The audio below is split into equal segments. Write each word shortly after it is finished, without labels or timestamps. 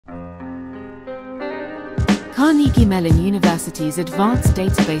Carnegie Mellon University's Advanced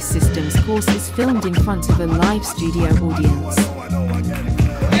Database Systems course is filmed in front of a live studio audience.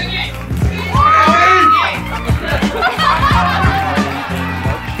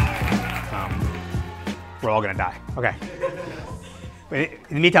 We're all going to die. Okay. But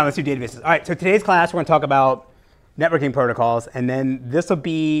in the meantime, let's do databases. All right, so today's class, we're going to talk about networking protocols, and then this will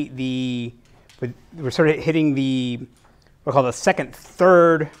be we're sort of hitting we'll call the second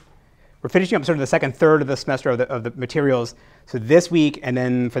third. We're finishing up sort of the second third of the semester of the materials. So this week, and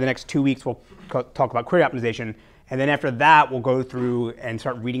then for the next 2 weeks, we'll talk about query optimization. And then after that, we'll go through and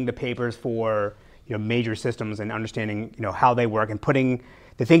start reading the papers for major systems and understanding how they work, and putting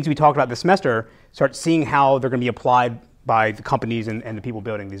the things we talked about this semester, start seeing how they're going to be applied by the companies and the people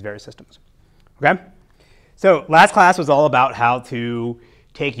building these various systems. Okay? So last class was all about how to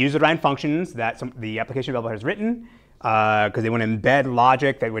take user-defined functions that the application developer has written, because they want to embed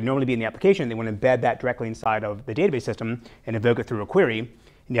logic that would normally be in the application. They want to embed that directly inside of the database system and invoke it through a query.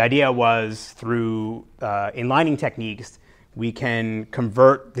 And the idea was through inlining techniques, we can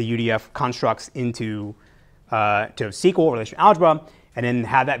convert the UDF constructs into to SQL, relational algebra, and then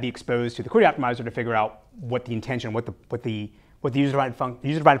have that be exposed to the query optimizer to figure out what the intention, what the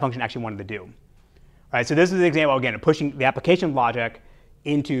user-defined function actually wanted to do. All right, so this is an example, again, of pushing the application logic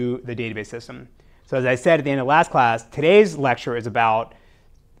into the database system. So as I said at the end of last class, today's lecture is about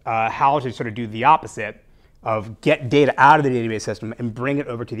how to sort of do the opposite of get data out of the database system and bring it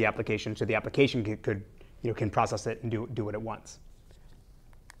over to the application, so the application can process it and do what it wants.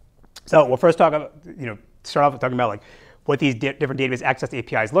 So we'll first start off with talking about like what these different database access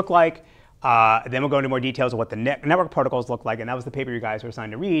APIs look like. Then we'll go into more details of what the network protocols look like, and that was the paper you guys were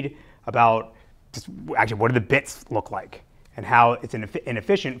assigned to read about just actually what do the bits look like and how it's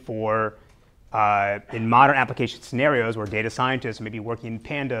inefficient for in modern application scenarios where data scientists may be working in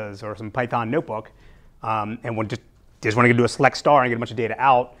pandas or some Python notebook, and just want to do a select star and get a bunch of data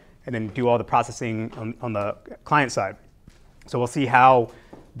out and then do all the processing on the client side. So we'll see how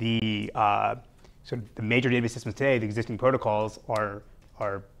the major database systems today, the existing protocols, are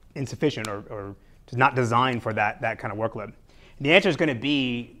insufficient or just not designed for that kind of workload. And the answer is going to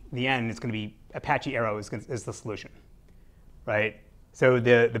be, in the end, it's going to be Apache Arrow is the solution, right? So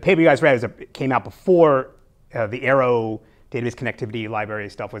the paper you guys read came out before the Arrow database connectivity library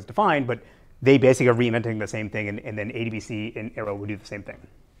stuff was defined, but they basically are reinventing the same thing, and then ADBC and Arrow will do the same thing.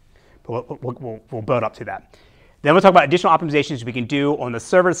 But we'll build up to that. Then we'll talk about additional optimizations we can do on the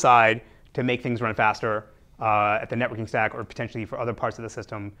server side to make things run faster at the networking stack, or potentially for other parts of the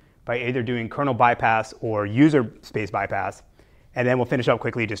system, by either doing kernel bypass or user space bypass. And then we'll finish up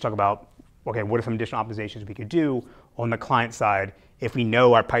quickly, just talk about, okay, what are some additional optimizations we could do on the client side if we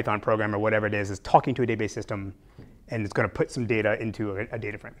know our Python program or whatever it is talking to a database system and it's going to put some data into a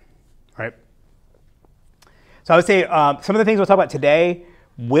data frame, all right? So I would say some of the things we'll talk about today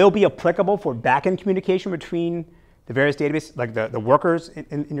will be applicable for backend communication between the various databases, like the workers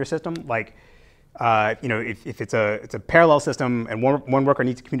in your system. Like, if it's a parallel system and one worker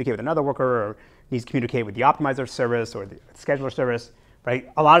needs to communicate with another worker, or needs to communicate with the optimizer service or the scheduler service,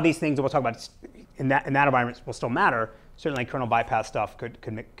 right? A lot of these things that we'll talk about in that environment will still matter. Certainly, kernel bypass stuff could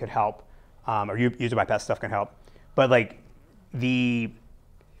help, or user bypass stuff can help. But like this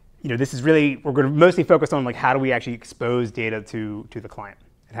is really, we're going to mostly focus on like how do we actually expose data to the client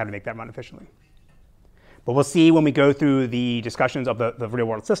and how to make that run efficiently. But we'll see when we go through the discussions of the real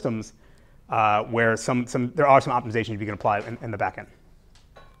world systems where there are some optimizations we can apply in the back end.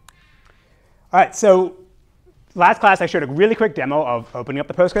 All right, so last class I showed a really quick demo of opening up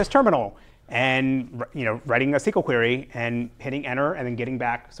the Postgres terminal and writing a SQL query and hitting enter and then getting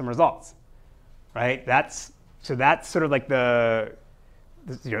back some results, right? That's sort of like a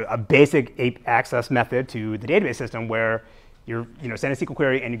basic access method to the database system where you're sending a SQL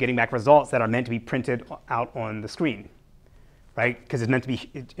query and you're getting back results that are meant to be printed out on the screen, right? Because it's meant to be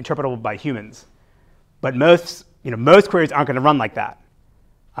interpretable by humans. But most queries aren't going to run like that.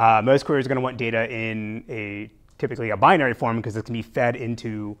 Most queries are going to want data in typically a binary form, because it can be fed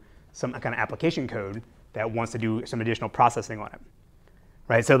into some kind of application code that wants to do some additional processing on it,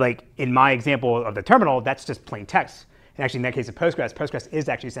 right? So like in my example of the terminal, that's just plain text. And actually in that case of Postgres is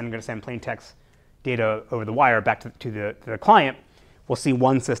actually going to send plain text data over the wire back to the client. We'll see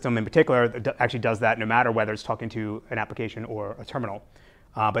one system in particular that actually does that no matter whether it's talking to an application or a terminal.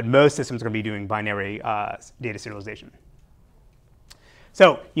 But most systems are going to be doing binary data serialization.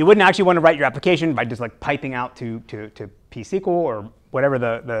 So you wouldn't actually want to write your application by just like piping out to pSQL or whatever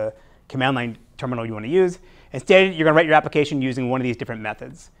the command line terminal you want to use. Instead, you're going to write your application using one of these different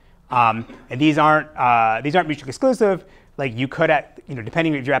methods. And these aren't mutually exclusive, like you could,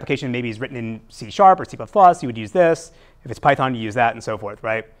 depending if your application maybe is written in C# or C++, you would use this. If it's Python, you use that, and so forth,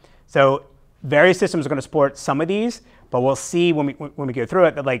 right? So various systems are going to support some of these, but we'll see when we go through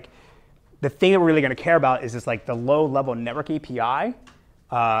it that like the thing that we're really going to care about is just like the low-level network API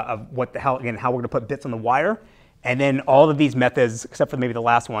of what the hell, again, how we're going to put bits on the wire, and then all of these methods, except for maybe the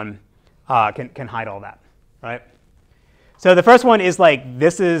last one, can hide all that, right? So the first one is like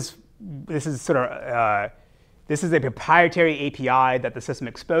this is sort of this is a proprietary API that the system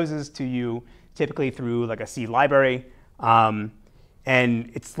exposes to you, typically through like a C library, and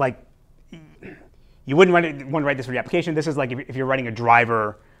it's like you wouldn't want to write this for the application. This is like if you're writing a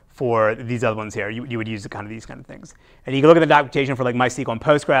driver for these other ones here, you would use these kind of things. And you can look at the documentation for like MySQL and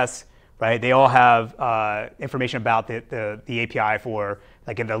Postgres, right? They all have information about the API for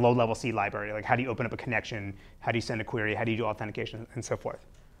like in the low-level C library, like how do you open up a connection, how do you send a query, how do you do authentication, and so forth,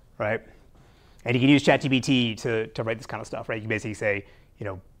 right? And you can use ChatGPT to write this kind of stuff, right? You basically say,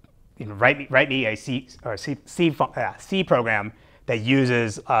 write me a C program that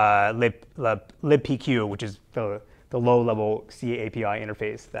uses libpq, which is the low-level C API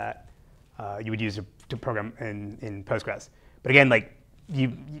interface that you would use to program in Postgres. But again, like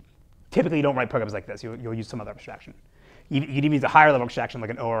you typically don't write programs like this. You'll use some other abstraction. You can even use a higher-level abstraction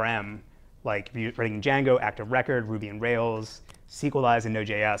like an ORM, like if you're writing Django, Active Record, Ruby and Rails, SQLize, and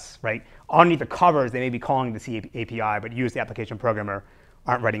Node.js, right? Underneath the covers, they may be calling the C API, but you as the application programmer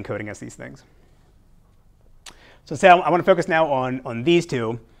aren't writing code against these things. So I want to focus now on these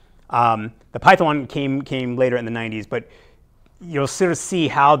two. The Python one came later in the 90s, but you'll sort of see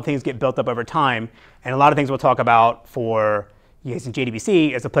how things get built up over time. And a lot of things we'll talk about for using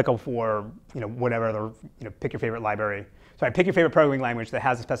JDBC is applicable for whatever pick your favorite library. Sorry, pick your favorite programming language that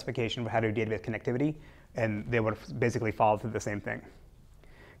has a specification for how to do database connectivity, and they would basically follow through the same thing.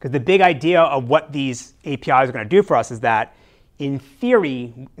 Because the big idea of what these APIs are going to do for us is that, in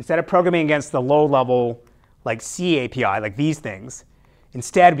theory, instead of programming against the low-level like C API, like these things,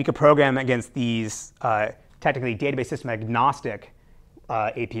 instead we could program against these technically database system agnostic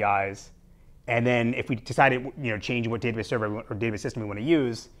APIs. And then if we decided change what database server or database system we want to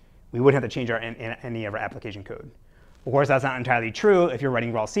use, we wouldn't have to change any of our application code. Of course, that's not entirely true if you're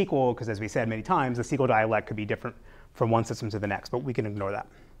writing raw SQL, because as we said many times, the SQL dialect could be different from one system to the next, but we can ignore that.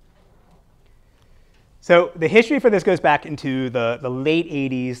 So the history for this goes back into the late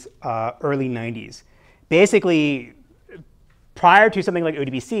 80s, early 90s. Basically, prior to something like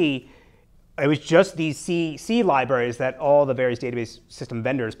ODBC, it was just these C libraries that all the various database system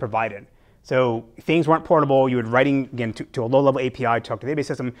vendors provided. So things weren't portable. You were writing, again, to a low-level API to talk to the database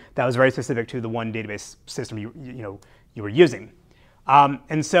system that was very specific to the one database system you were using.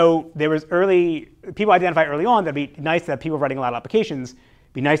 And so there was people identified early on that it'd be nice that people writing a lot of applications,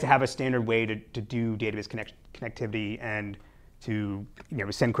 it'd be nice to have a standard way to do database connectivity and to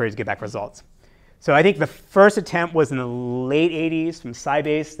send queries, get back results. So I think the first attempt was in the late 80s from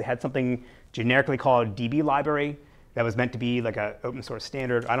Sybase. They had something generically called DB library that was meant to be like an open source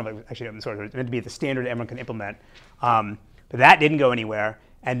standard. I don't know if it was actually open source. It was meant to be the standard everyone can implement. But that didn't go anywhere.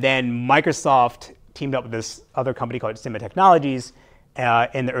 And then Microsoft teamed up with this other company called Symma Technologies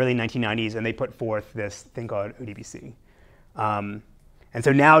in the early 1990s, and they put forth this thing called ODBC. And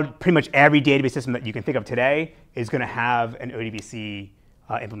so now pretty much every database system that you can think of today is going to have an ODBC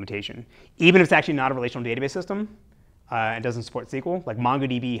implementation. Even if it's actually not a relational database system and doesn't support SQL, like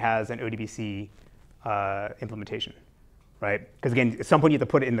MongoDB has an ODBC implementation, right? Because again, at some point you have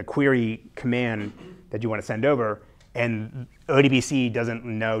to put it in the query command that you want to send over, and ODBC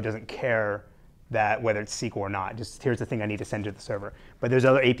doesn't care that whether it's SQL or not. Just here's the thing I need to send to the server. But there's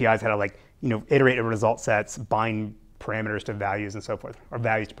other APIs that are iterate over result sets, bind parameters to values and so forth, or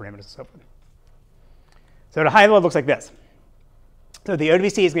values to parameters and so forth. So at a high level, it looks like this. So the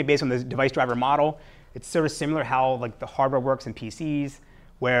ODBC is going to be based on the device driver model. It's sort of similar how the hardware works in PCs,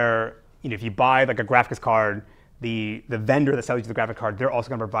 where if you buy like a graphics card, the vendor that sells you the graphics card, they're also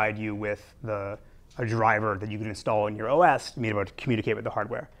going to provide you with a driver that you can install in your OS to be able to communicate with the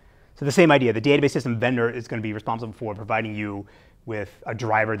hardware. So the same idea, the database system vendor is going to be responsible for providing you with a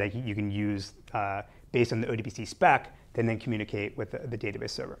driver that you can use based on the ODBC spec, and then communicate with the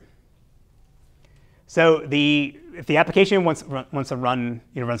database server. So if the application wants to run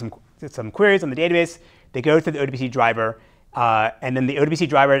some queries on the database, they go to the ODBC driver, and then the ODBC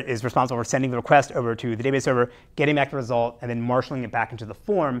driver is responsible for sending the request over to the database server, getting back the result, and then marshaling it back into the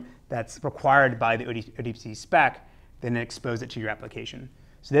form that's required by the ODBC spec, then expose it to your application.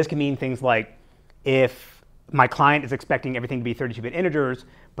 So this can mean things like if my client is expecting everything to be 32-bit integers,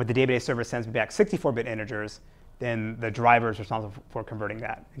 but the database server sends me back 64-bit integers, then the driver is responsible for converting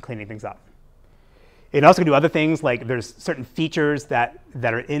that and cleaning things up. It also can do other things, like there's certain features that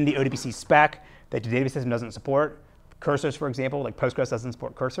are in the ODBC spec that the database system doesn't support. Cursors, for example, like Postgres doesn't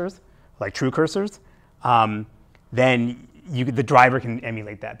support cursors, like true cursors. Then the driver can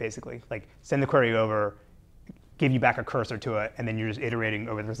emulate that, basically. Like send the query over, give you back a cursor to it, and then you're just iterating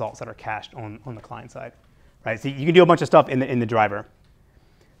over the results that are cached on the client side. Right? So you can do a bunch of stuff in the driver.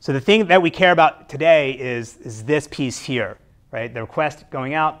 So the thing that we care about today is this piece here, right? The request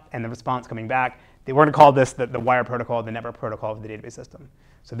going out and the response coming back. We're going to call this the wire protocol, the network protocol of the database system.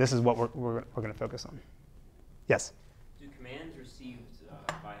 So this is what we're going to focus on. Yes? Do commands received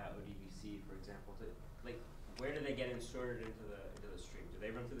via ODBC, for example, where do they get inserted into the stream? Do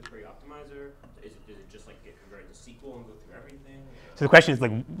they run through the query optimizer? Does it just like get converted to SQL and go through everything? So the question is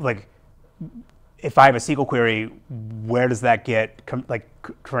like if I have a SQL query, where does that get converted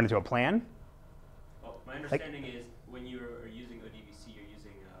into a plan? Well, my understanding is when you're using ODBC, you're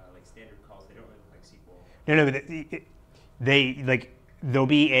using like standard calls. They don't really like SQL. No, but there'll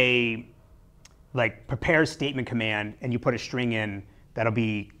be a prepare statement command, and you put a string in that'll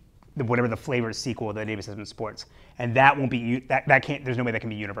be whatever the flavor of SQL the database system supports, and that won't be that can't. There's no way that can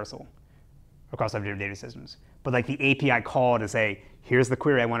be universal across other database systems. But like the API call to say, here's the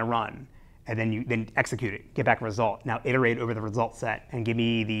query I want to run, and then you execute it, get back a result. Now iterate over the result set and give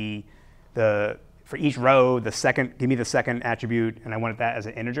me the for each row give me the second attribute, and I want that as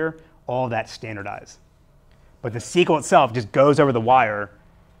an integer. All that's standardized. But the SQL itself just goes over the wire,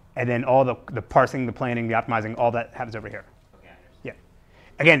 and then all the parsing, the planning, the optimizing, all that happens over here. Okay. Yeah.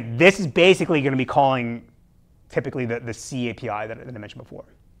 Again, this is basically going to be calling typically the C API that I mentioned before.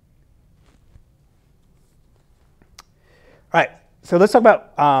 All right. So let's talk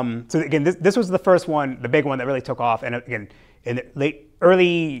about, so again, this was the first one, the big one that really took off. And again, in the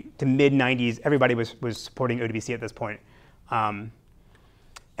early to mid 90s, everybody was supporting ODBC at this point.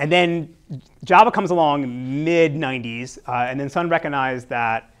 And then Java comes along mid 90s, and then Sun recognized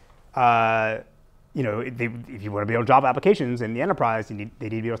that if you want to build Java applications in the enterprise, they need to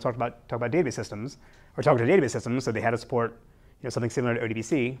be able to talk about database systems, or talk to database systems. So they had to support something similar to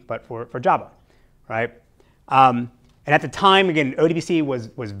ODBC, but for Java, right? And at the time, again, ODBC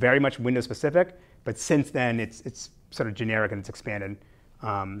was very much Windows specific, but since then it's sort of generic and it's expanded.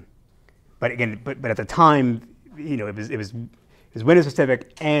 But at the time, it was Windows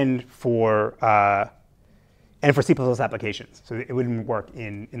specific and for C++ applications, so it wouldn't work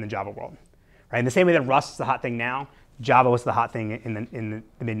in the Java world, right? In the same way that Rust is the hot thing now, Java was the hot thing in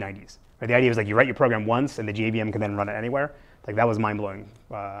the mid 90s. Right? The idea was like you write your program once and the JVM can then run it anywhere. Like that was mind blowing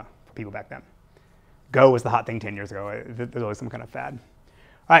for people back then. Go was the hot thing 10 years ago. There's always some kind of fad.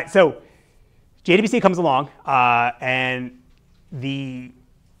 All right, so JDBC comes along, and you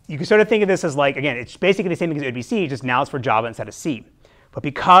can sort of think of this as like, again, it's basically the same thing as ODBC, just now it's for Java instead of C. But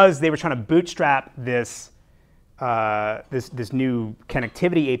because they were trying to bootstrap this new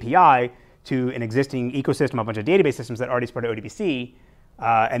connectivity API to an existing ecosystem, a bunch of database systems that already supported ODBC,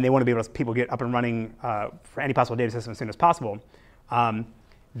 and they want to be able to people get up and running for any possible data system as soon as possible,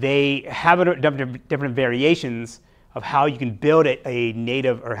 they have different variations of how you can build a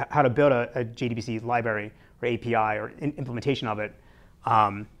native, or how to build a JDBC library or API or implementation of it.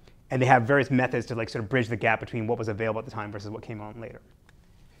 And they have various methods to sort of bridge the gap between what was available at the time versus what came on later.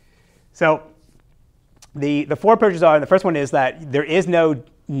 So the four approaches are, the first one is that there is no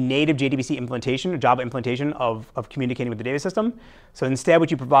native JDBC implementation, or Java implementation of communicating with the data system. So instead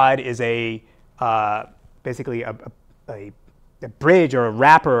what you provide is basically a bridge or a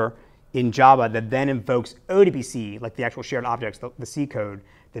wrapper in Java that then invokes ODBC, like the actual shared objects, the C code,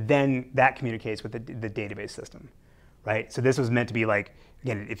 that communicates with the database system, right? So this was meant to be like,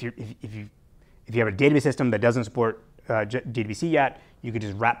 again, if you have a database system that doesn't support JDBC yet, you could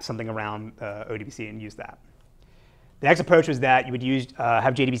just wrap something around ODBC and use that. The next approach was that you would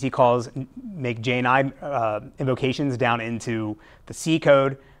have JDBC calls make JNI invocations down into the C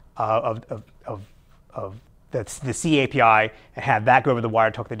code of the C API, and have that go over the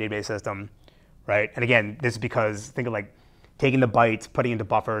wire, talk to the database system, right? And again, this is because think of like taking the bytes, putting into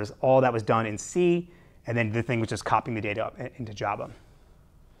buffers, all that was done in C, and then the thing was just copying the data up into Java.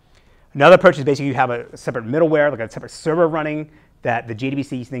 Another approach is basically you have a separate middleware, like a separate server running that the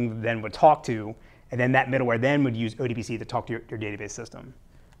JDBC thing then would talk to, and then that middleware then would use ODBC to talk to your database system,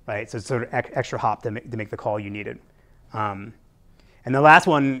 right? So it's sort of extra hop to make the call you needed. And the last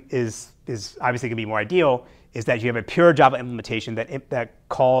one is obviously going to be more ideal, is that you have a pure Java implementation that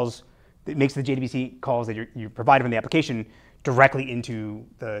makes the JDBC calls that you provide from the application directly into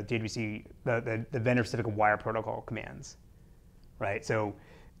the JDBC, the vendor-specific wire protocol commands, right? So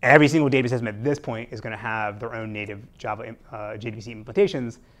every single database system at this point is going to have their own native Java JDBC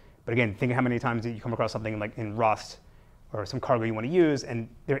implementations, But again, think of how many times you come across something like in Rust or some cargo you want to use, and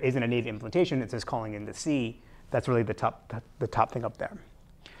there isn't a native implementation. It's just calling into C. That's really the top thing up there.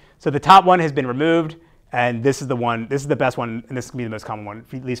 So the top one has been removed, and this is the one. This is the best one, and this is going to be the most common one,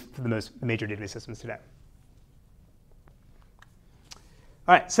 at least for the most major database systems today.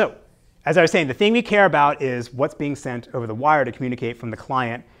 All right, so as I was saying, the thing we care about is what's being sent over the wire to communicate from the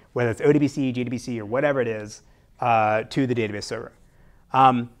client, whether it's ODBC, JDBC, or whatever it is, to the database server.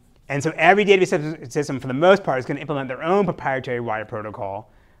 And so every database system, for the most part, is going to implement their own proprietary wire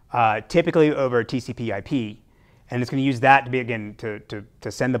protocol, typically over TCP/IP. And it's going to use that to be, again,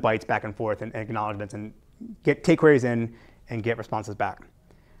 to send the bytes back and forth and acknowledgments and take queries in and get responses back.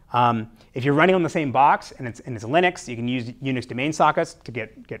 If you're running on the same box and it's Linux, you can use Unix domain sockets to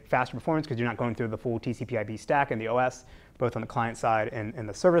get faster performance because you're not going through the full TCP/IP stack in the OS, both on the client side and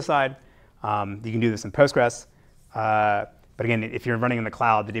the server side. You can do this in Postgres. But again, if you're running in the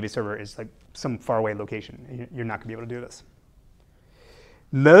cloud, the database server is like some faraway location. You're not going to be able to do this.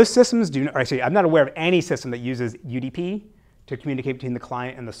 Most systems do not, or actually, I'm not aware of any system that uses UDP to communicate between the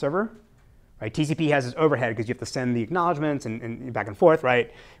client and the server. Right? TCP has its overhead because you have to send the acknowledgments and back and forth,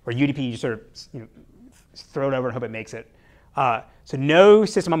 right? Where UDP, you sort of throw it over and hope it makes it. So no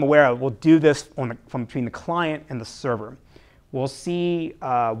system I'm aware of will do this from between the client and the server. We'll see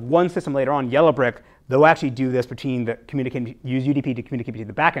one system later on, Yellowbrick, they'll actually do this between use UDP to communicate between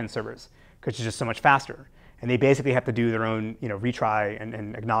the backend servers because it's just so much faster. And they basically have to do their own retry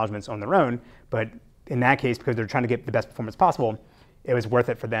and acknowledgments on their own. But in that case, because they're trying to get the best performance possible, it was worth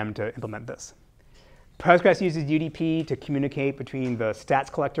it for them to implement this. Postgres uses UDP to communicate between the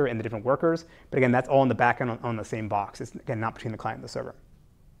stats collector and the different workers. But again, that's all in the backend on the same box. It's, again, not between the client and the server.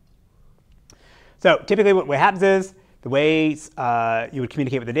 So typically what happens is the way you would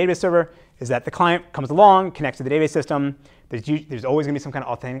communicate with the database server is that the client comes along, connects to the database system. There's always going to be some kind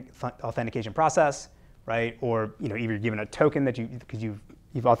of authentication process, right? Or either you're given a token that because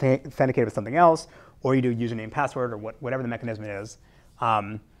you've authenticated with something else, or you do username and password or whatever the mechanism is.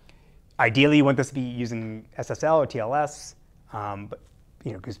 Ideally, you want this to be using SSL or TLS, but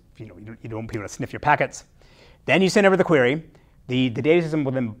because you don't want people to sniff your packets. Then you send over the query. The data system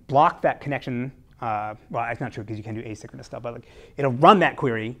will then block that connection. Well, it's not true because you can do asynchronous stuff, but it'll run that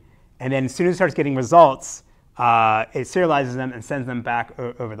query, and then as soon as it starts getting results, it serializes them and sends them back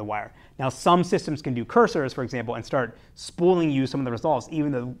over the wire. Now, some systems can do cursors, for example, and start spooling you some of the results,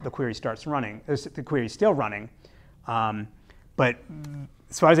 even though the query starts running. The query is still running, but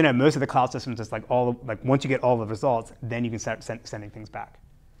as far as I know, most of the cloud systems, it's once you get all the results, then you can start sending things back,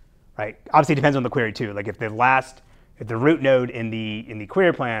 right? Obviously, it depends on the query too. Like if the root node in the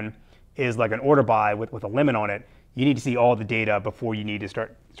query plan is like an order by with a limit on it, you need to see all the data before you need to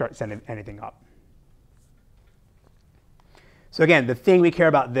start sending anything up. So again, the thing we care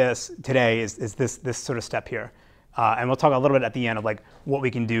about this today is this sort of step here. And we'll talk a little bit at the end of what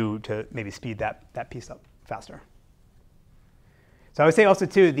we can do to maybe speed that piece up faster. So I would say also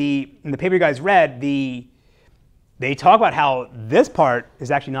too, in the paper you guys read, they talk about how this part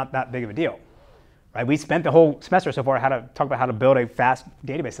is actually not that big of a deal. Right? We spent the whole semester so far talk about how to build a fast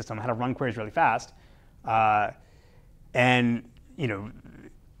database system, how to run queries really fast. And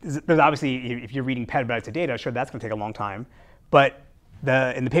there's obviously, if you're reading petabytes of data, sure, that's going to take a long time. But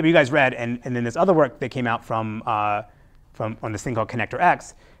in the paper you guys read, and then this other work that came out from on this thing called Connector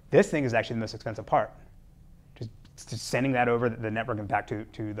X, this thing is actually the most expensive part. Just sending that over the network and back to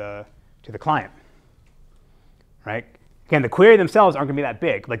the client, right? Again, the query themselves aren't going to be that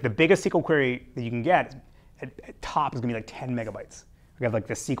big. Like the biggest SQL query that you can get at top is going to be like 10 megabytes. We have like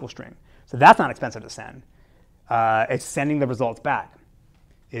this SQL string. So that's not expensive to send. It's sending the results back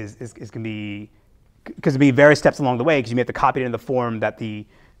is going to be, because there'll be various steps along the way because you may have to copy it in the form that the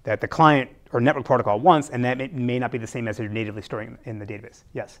client or network protocol wants, and that may not be the same as you're natively storing in the database.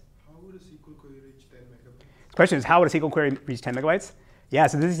 Yes? How would a SQL query reach 10 megabytes? The question is, how would a SQL query reach 10 megabytes? Yeah,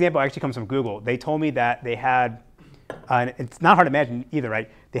 so this example actually comes from Google. They told me that they had, and it's not hard to imagine either, right?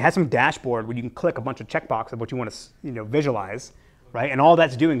 They had some dashboard where you can click a bunch of checkboxes of what you want to visualize, right? And all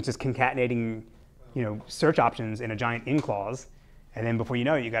that's doing is just concatenating search options in a giant in clause, and then before you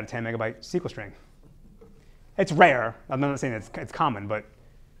know it, you got a 10 megabyte SQL string. It's rare. I'm not saying it's common, but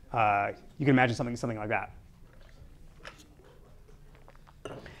you can imagine something like that.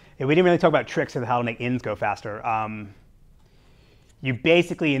 Yeah, we didn't really talk about tricks of how to make ins go faster. You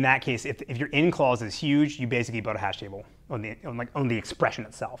basically, in that case, if your in clause is huge, you basically build a hash table on the expression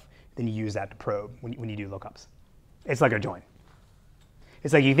itself. Then you use that to probe when you do lookups. It's like a join.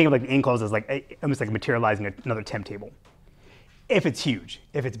 It's like you think of the in clause as almost like materializing another temp table. If it's huge,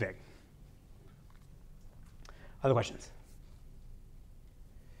 if it's big. Other questions?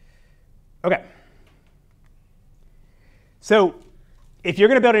 Okay. So if you're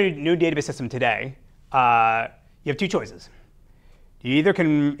going to build a new database system today, you have two choices. You either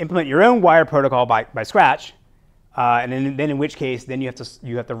can implement your own wire protocol by scratch, and then in which case, then you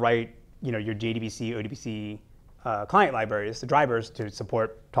have to write your JDBC, ODBC client libraries, the drivers to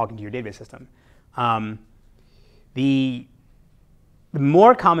support talking to your database system. The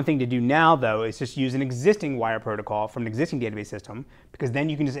more common thing to do now, though, is just use an existing wire protocol from an existing database system, because then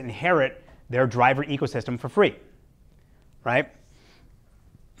you can just inherit their driver ecosystem for free, right?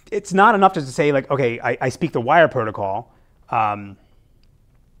 It's not enough just to say, like, OK, I speak the wire protocol,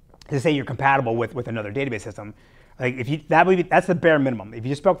 to say you're compatible with another database system. Like, that's the bare minimum. If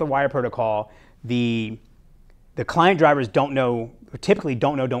you just spoke the wire protocol, the client drivers typically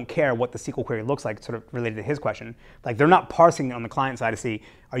don't care what the SQL query looks like, sort of related to his question. Like, they're not parsing on the client side to see,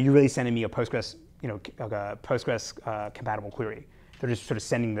 are you really sending me a Postgres, like a Postgres compatible query? They're just sort of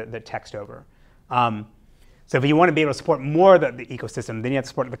sending the text over. So if you want to be able to support more of the ecosystem, then you have to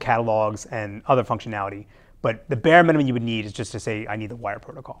support the catalogs and other functionality. But the bare minimum you would need is just to say, I need the wire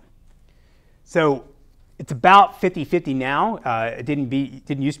protocol. So it's about 50-50 now. It didn't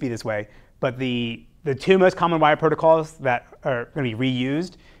used to be this way. But the two most common wire protocols that are going to be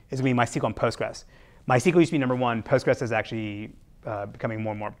reused is going to be MySQL and Postgres. MySQL used to be number one. Postgres is actually becoming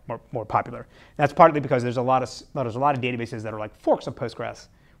more and more popular. And that's partly because there's a lot of databases that are like forks of Postgres,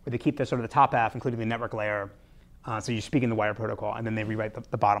 where they keep the sort of the top half, including the network layer. So you're speaking the wire protocol, and then they rewrite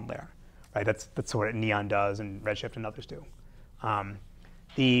the bottom layer. Right? That's what Neon does, and Redshift and others do.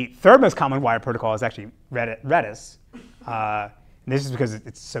 The third most common wire protocol is actually Redis. And this is because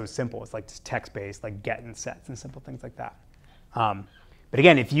it's so simple. It's like just text-based, like get and sets and simple things like that. But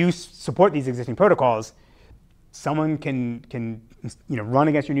again, if you support these existing protocols, someone can run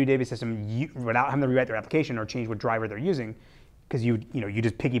against your new database system without having to rewrite their application or change what driver they're using, because you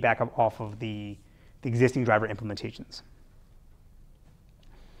just piggyback off of the existing driver implementations.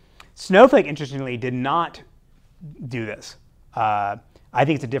 Snowflake, interestingly, did not do this. I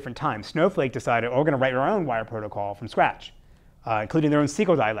think it's a different time. Snowflake decided, we're going to write our own wire protocol from scratch, including their own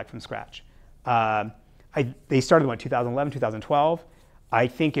SQL dialect from scratch. They started in 2011, 2012. I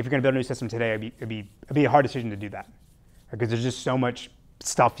think if you're going to build a new system today, it'd be a hard decision to do that, because there's just so much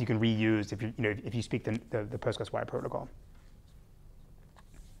stuff you can reuse if you speak the Postgres wire protocol.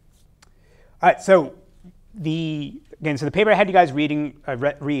 All right, so the paper I had you guys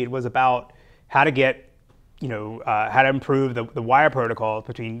read was about how to get, how to improve the wire protocol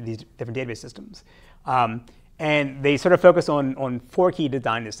between these different database systems. And they sort of focus on 4 key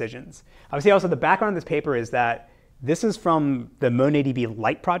design decisions. I would say also the background of this paper is that this is from the MongoDB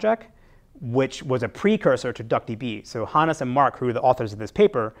Lite project, which was a precursor to DuckDB. So Hannes and Mark, who are the authors of this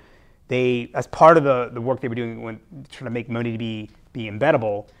paper, as part of the work they were doing when trying to make MongoDB be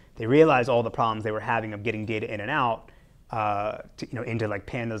embeddable, they realized all the problems they were having of getting data in and out into like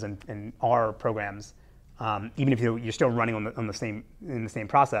pandas and R programs, even if you're still running in the same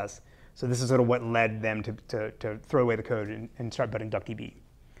process. So this is sort of what led them to throw away the code and start building DuckDB.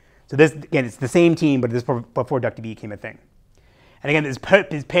 So this, again, it's the same team, but this is before DuckDB became a thing. And again,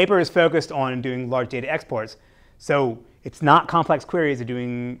 this paper is focused on doing large data exports. So it's not complex queries of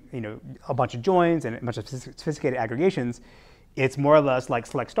doing a bunch of joins and a bunch of sophisticated aggregations. It's more or less like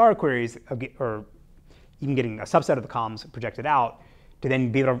select star queries, or even getting a subset of the columns projected out to then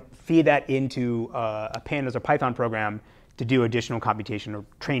be able to feed that into a Pandas or Python program to do additional computation or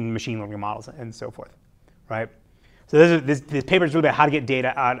train machine learning models and so forth, right? So this paper is really about how to get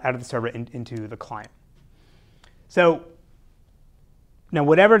data out of the server into the client. So now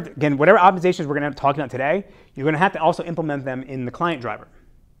whatever optimizations we're going to be talking about today, you're going to have to also implement them in the client driver.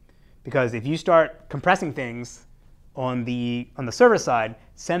 Because if you start compressing things on the server side,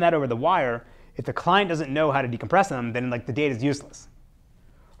 send that over the wire, if the client doesn't know how to decompress them, then like the data is useless.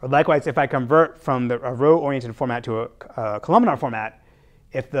 Or likewise, if I convert from a row-oriented format to a columnar format,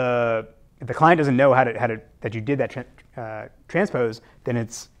 if the client doesn't know that you did that transpose, then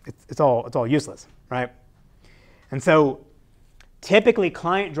it's all useless, right? And so typically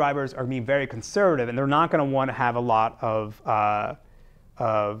client drivers are going to be very conservative, and they're not going to want to have a lot of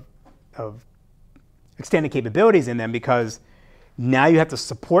extended capabilities in them, because now you have to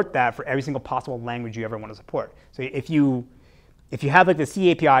support that for every single possible language you ever want to support. So if you have like the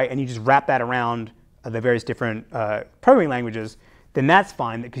C API and you just wrap that around the various different programming languages, then that's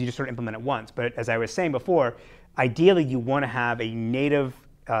fine because you just sort of implement it once. But as I was saying before, ideally you want to have a native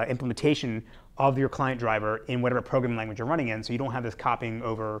implementation of your client driver in whatever programming language you're running in, so you don't have this copying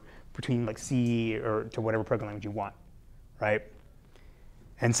over between like C or to whatever programming language you want, right?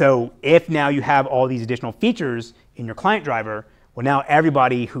 And so if now you have all these additional features in your client driver, Well, now every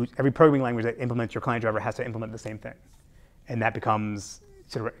programming language that implements your client driver has to implement the same thing. And that becomes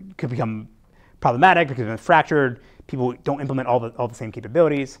could become problematic because it's fractured. People don't implement all the same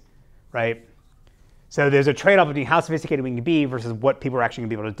capabilities, right? So there's a trade-off between how sophisticated we can be versus what people are actually going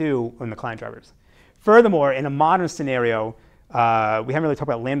to be able to do in the client drivers. Furthermore, in a modern scenario, we haven't really talked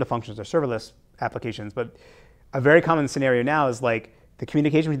about Lambda functions or serverless applications, but a very common scenario now is like the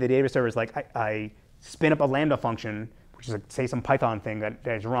communication between the database server is like I spin up a Lambda function, which is like, say some Python thing that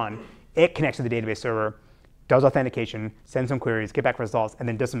is run. It connects to the database server, does authentication, sends some queries, get back results, and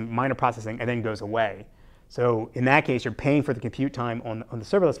then does some minor processing, and then goes away. So in that case, you're paying for the compute time on the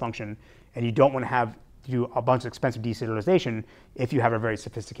serverless function, and you don't want to have to do a bunch of expensive deserialization if you have a very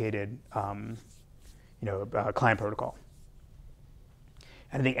sophisticated client protocol.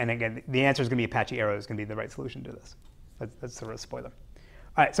 And again, the answer is going to be Apache Arrow is going to be the right solution to this. That's sort of a spoiler.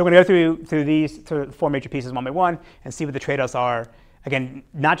 All right, so we're going to go through these four major pieces one by one and see what the trade-offs are. Again,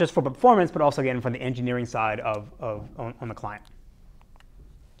 not just for performance, but also again from the engineering side on the client.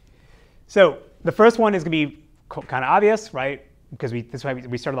 So the first one is going to be kind of obvious, right? Because this is why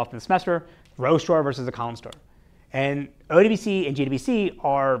we started off in the semester: row store versus a column store. And ODBC and JDBC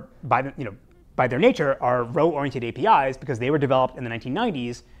are by their nature are row-oriented APIs because they were developed in the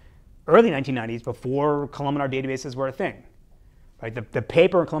 1990s, early 1990s, before columnar databases were a thing. Right? The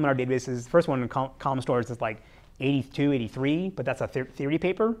paper in columnar databases, the first one in column stores is like 82, 83, but that's a theory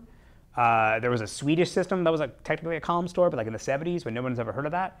paper. There was a Swedish system that was technically a column store, but like in the 70s, but no one's ever heard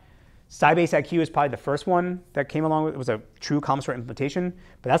of that. Sybase IQ is probably the first one that came along with it. It was a true column store implementation,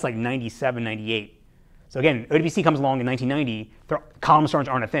 but that's like 97, 98. So again, ODBC comes along in 1990, column stores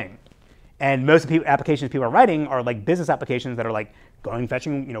aren't a thing. And most of the applications people are writing are like business applications that are like going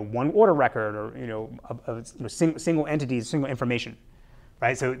fetching one order record or single entities, single information,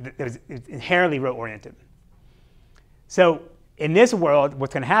 right? So it's inherently row-oriented. So in this world,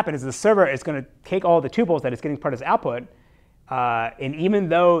 what's going to happen is the server is going to take all the tuples that it's getting part of its output, and even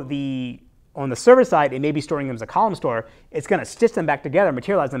though on the server side it may be storing them as a column store, it's going to stitch them back together,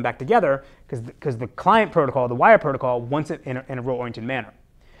 materialize them back together, because the client protocol, the wire protocol, wants it in a row-oriented manner.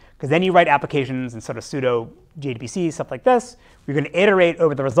 Because then you write applications in sort of pseudo JDBC, stuff like this. You're going to iterate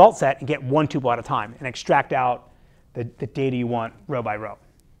over the result set and get one tuple at a time and extract out the data you want row by row.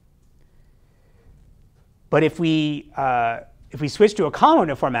 But if we switch to a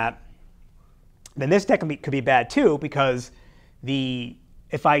columnar format, then this could be bad too, because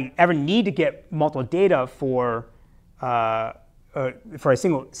if I ever need to get multiple data for a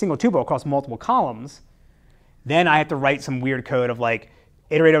single tuple across multiple columns, then I have to write some weird code of like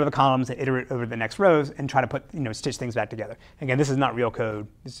iterate over the columns and iterate over the next rows and try to put stitch things back together. Again, this is not real code.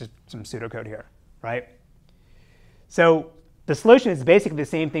 This is some pseudocode here, right? So the solution is basically the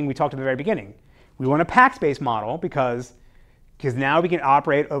same thing we talked at the very beginning. We want a PAX-based model because now we can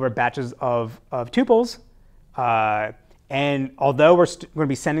operate over batches of tuples. And although we're going to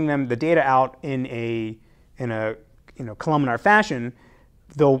be sending them the data out in a columnar fashion,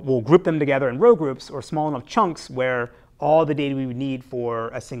 we'll group them together in row groups or small enough chunks where all the data we would need for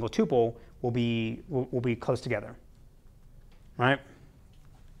a single tuple will be close together, right?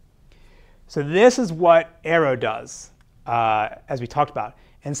 So this is what Arrow does, as we talked about.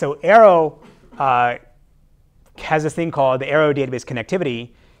 And so Arrow has this thing called the Arrow database connectivity,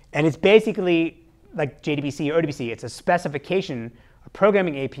 and it's basically like JDBC or ODBC. It's a specification, a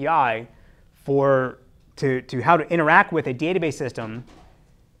programming API to how to interact with a database system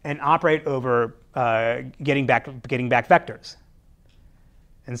and operate over getting back vectors.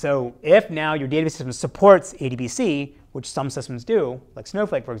 And so if now your database system supports ADBC, which some systems do, like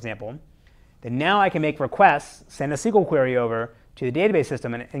Snowflake, for example, then now I can make requests, send a SQL query over to the database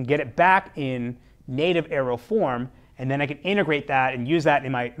system and get it back in native Arrow form, and then I can integrate that and use that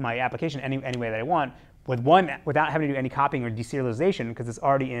in my application any way that I want without having to do any copying or deserialization because it's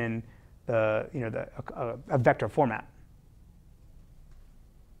already in a vector format.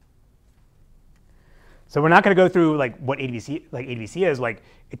 So we're not going to go through like what ADBC is.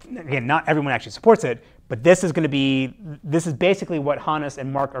 Again, not everyone actually supports it, but this is basically what Hannes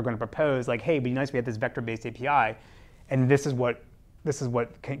and Mark are going to propose. Like, hey, it'd be nice if we had this vector-based API, and this is what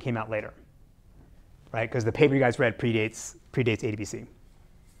came out later, right? Because the paper you guys read predates ADBC.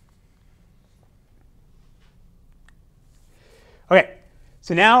 Okay,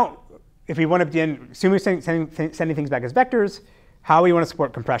 so now if we want to begin, assuming we're sending things back as vectors, how we want to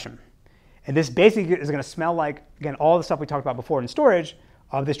support compression. And this basically is going to smell like, again, all the stuff we talked about before in storage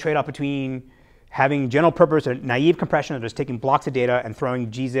of this trade-off between having general purpose or naive compression of just taking blocks of data and throwing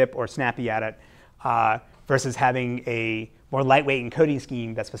gzip or snappy at it versus having a more lightweight encoding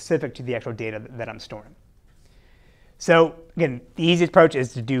scheme that's specific to the actual data that I'm storing. So again, the easiest approach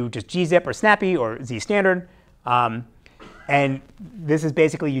is to do just gzip or snappy or z standard. And this is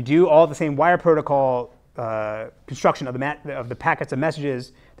basically you do all the same wire protocol construction of the packets of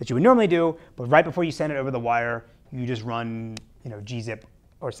messages that you would normally do, but right before you send it over the wire, you just run gzip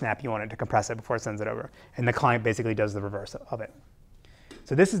or snappy on it to compress it before it sends it over. And the client basically does the reverse of it.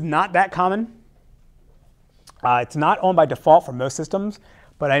 So this is not that common. It's not on by default for most systems,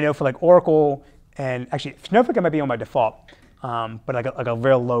 but I know for like Oracle and actually Snowflake it might be on by default, but like a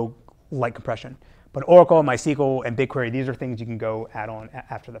real low light compression. But Oracle, MySQL, and BigQuery, these are things you can go add on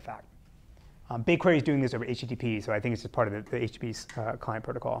after the fact. BigQuery is doing this over HTTP, so I think it's just part of the HTTP client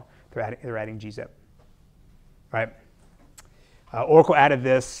protocol. They're adding gzip, right? Oracle added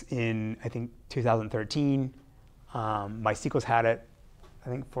this in, I think, 2013. MySQL's had it, I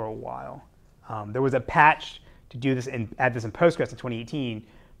think, for a while. There was a patch to do this and add this in Postgres in 2018,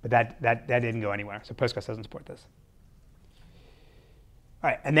 but that didn't go anywhere. So Postgres doesn't support this. All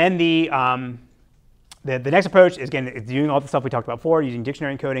right, and then the next approach is, again, it's doing all the stuff we talked about before, using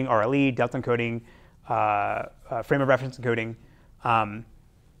dictionary encoding, RLE, delta encoding, frame of reference encoding. And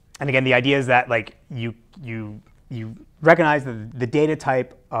again, the idea is that like you recognize the data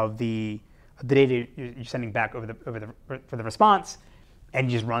type of the data you're sending back for the response,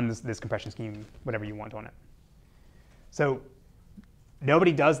 and you just run this compression scheme, whatever you want on it. So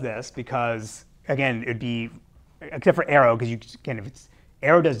nobody does this because, again, it would be, except for Arrow, because again, if it's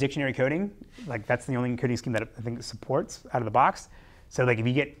Arrow does dictionary coding, like that's the only encoding scheme that I think it supports out of the box. So like if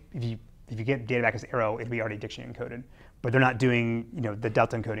you get data back as Arrow, it'll be already dictionary encoded. But they're not doing the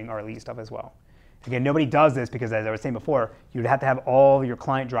delta encoding RLE stuff as well. Again, nobody does this because, as I was saying before, you'd have to have all your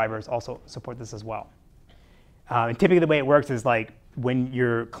client drivers also support this as well. And typically the way it works is like when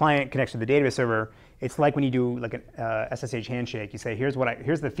your client connects to the database server, it's like when you do like an SSH handshake. You say, here's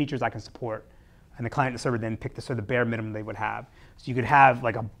the features I can support. And the client and the server then pick the sort of bare minimum they would have. So you could have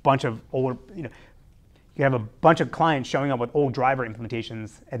like a bunch of old, you could have a bunch of clients showing up with old driver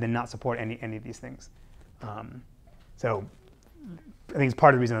implementations and then not support any of these things. So I think it's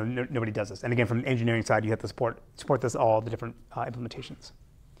part of the reason nobody does this. And again, from the engineering side, you have to support this all the different implementations.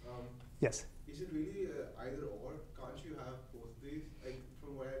 Yes? Is it really either or? Can't you have both these? Like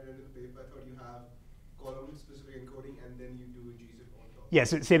from what I read in the paper, I thought you have column-specific encoding and then you do gzip on top. Yeah,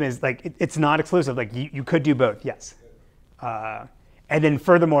 so same as like it's not exclusive. Like you could do both, yes. And then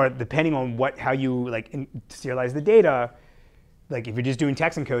furthermore, depending on how you like serialize the data, like if you're just doing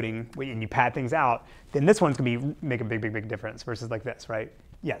text encoding and you pad things out, then this one's gonna make a big difference versus like this, right?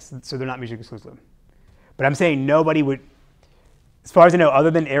 Yes, so they're not mutually exclusive. But I'm saying nobody would, as far as I know,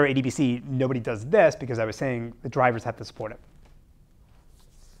 other than Arrow ADBC, nobody does this because I was saying the drivers have to support it.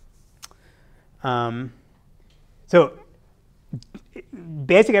 So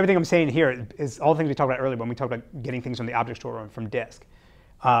basically everything I'm saying here is all the things we talked about earlier when we talked about getting things from the object store or from disk.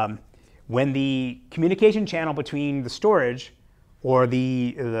 When the communication channel between the storage or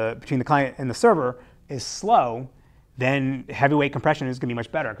between the client and the server is slow, then heavyweight compression is going to be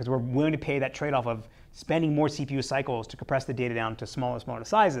much better because we're willing to pay that trade-off of spending more CPU cycles to compress the data down to smaller and smaller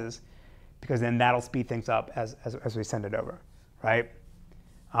sizes, because then that'll speed things up as we send it over, right?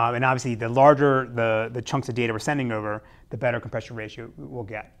 And obviously, the larger the chunks of data we're sending over, the better compression ratio we'll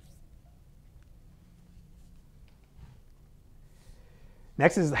get.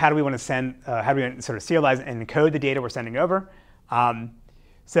 Next is how do we want to sort of serialize and encode the data we're sending over.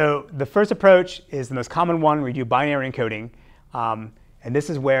 So the first approach is the most common one where you do binary encoding. And this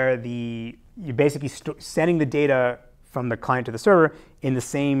is where you're basically sending the data from the client to the server in the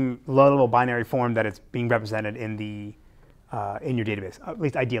same low-level binary form that it's being represented in your database, at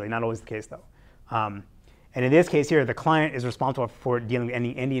least ideally, not always the case though. And in this case here, the client is responsible for dealing with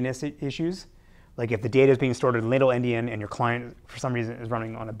any endianness issues. Like if the data is being stored in little endian and your client, for some reason, is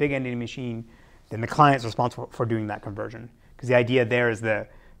running on a big endian machine, then the client is responsible for doing that conversion. Because the idea there is the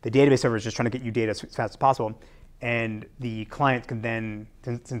database server is just trying to get you data as fast as possible. And the client can then,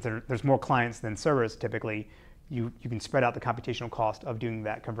 since there's more clients than servers typically, you can spread out the computational cost of doing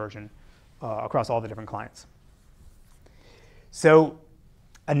that conversion across all the different clients. So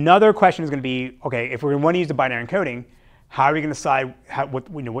another question is going to be, OK, if we're going to want to use the binary encoding, how are we going to decide what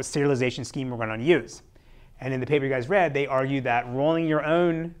serialization scheme we're going to use? And in the paper you guys read, they argue that rolling your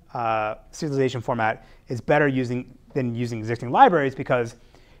own serialization format is better than using existing libraries, because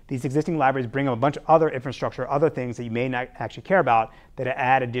these existing libraries bring up a bunch of other infrastructure, other things that you may not actually care about that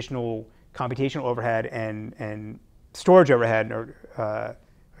add additional computational overhead and storage overhead or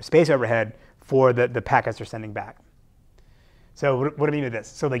space overhead for the packets they're sending back. So what do I mean by this?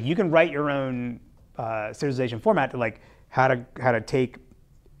 So like you can write your own serialization format to like how to take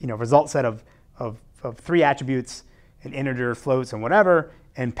a result set of 3 attributes and integer, floats, and whatever,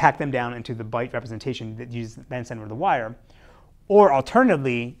 and pack them down into the byte representation that you then send over the wire. Or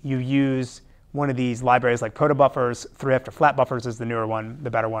alternatively, you use one of these libraries like protobufers. Thrift or flat buffers is the newer one, the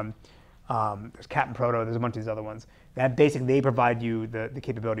better one. There's Cat and Proto. There's a bunch of these other ones. That basically they provide you the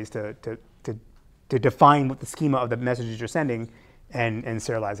capabilities to define what the schema of the messages you're sending and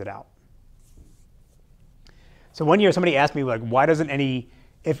serialize it out. So one year somebody asked me, like, why doesn't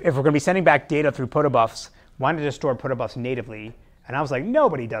if we're going to be sending back data through protobufs, why not just store protobufs natively? And I was like,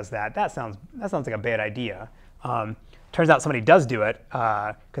 nobody does that. That sounds like a bad idea. Turns out somebody does do it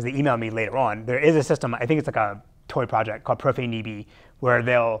because they emailed me later on. There is a system, I think it's like a toy project called ProfaneDB, where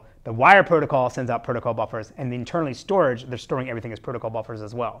the wire protocol sends out protocol buffers, and the internally storage, they're storing everything as protocol buffers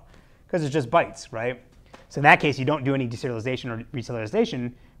as well, because it's just bytes, right? So in that case, you don't do any deserialization or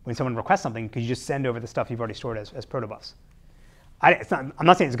reserialization when someone requests something, because you just send over the stuff you've already stored as protobufs. I'm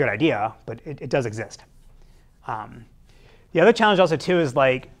not saying it's a good idea, but it does exist. The other challenge also too is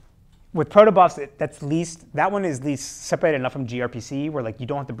like with protobufs, that one is least separated enough from gRPC where like you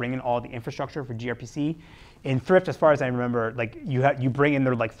don't have to bring in all the infrastructure for gRPC. In Thrift, as far as I remember, like you bring in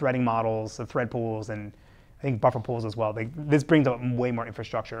their like threading models, the thread pools, and I think buffer pools as well. This brings up way more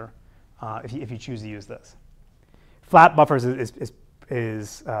infrastructure if you choose to use this. Flat buffers is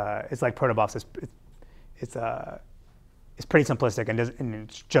like protobufs. It's pretty simplistic and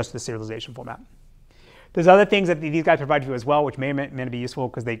it's just the serialization format. There's other things that these guys provide you as well, which may be useful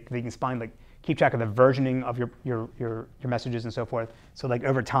because they can keep track of the versioning of your messages and so forth. So like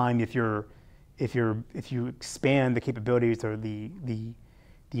over time, if you expand the capabilities or the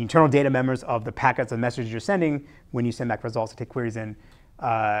internal data members of the packets of messages you're sending, when you send back results to take queries in,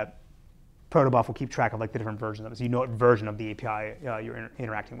 protobuf will keep track of like the different versions of it, so you know what version of the API you're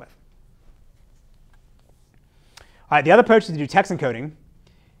interacting with. All right, the other approach is to do text encoding.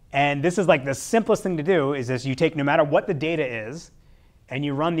 And this is like the simplest thing to do is this: you take no matter what the data is, and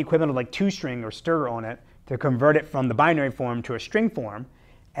you run the equivalent of like toString or stir on it to convert it from the binary form to a string form,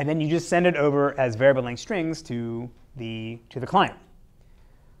 and then you just send it over as variable length strings to the client,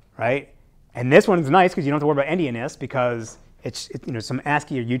 right? And this one's nice because you don't have to worry about endianness because it's some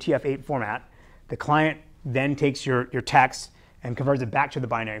ASCII or UTF-8 format. The client then takes your text and converts it back to the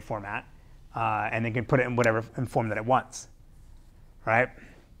binary format, and then can put it in whatever form that it wants, right?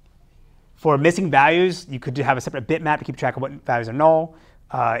 For missing values, you could have a separate bitmap to keep track of what values are null.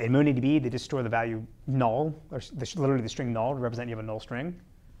 In MongoDB, they just store the value null, or literally the string null to represent you have a null string,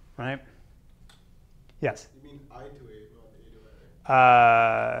 right? Yes? You mean I to A, not A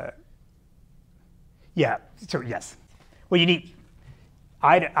to A? Yeah, so yes. Well, you need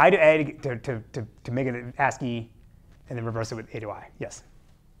I to A to make it ASCII, and then reverse it with A to I, yes.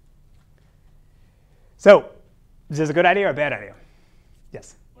 So, is this a good idea or a bad idea?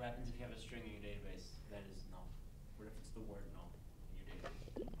 Yes? What happens if you have a string in your database that is null? What if it's the word null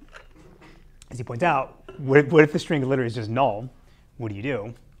in your database? As he points out, what if the string literally is just null? What do you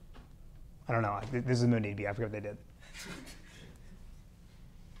do? I don't know. This is MongoDB. I forget what they did.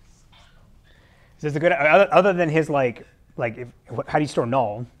 Is this a good, other than his how do you store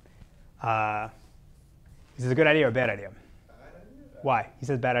null? Is this a good idea or a bad idea? Why? He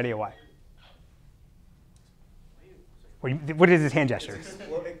says bad idea. Why? What is his hand gesture?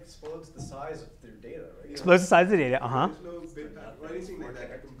 Well, it explodes the size of their data, right? Explodes the size of the data. Uh-huh. There's no bitmap or anything like that.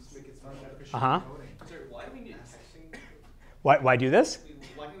 I can just make it sound efficient. Uh-huh. Sir, why do we need texting? Why do this?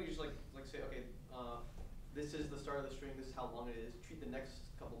 Why can't we just like say, okay, this is the start of the string, this is how long it is, treat the next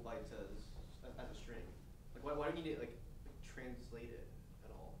couple of bytes as a string? Like why do we need to translate it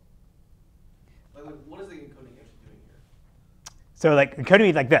at all? Like what is the encoding actually doing here? So like encoding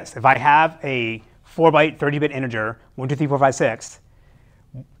means like this. If I have a 4-byte, 30-bit integer, 1, 2, 3, 4, 5, 6,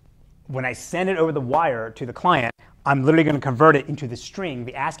 when I send it over the wire to the client, I'm literally going to convert it into the string,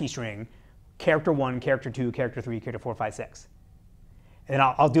 the ASCII string, character 1, character 2, character 3, character 4, 5, 6. And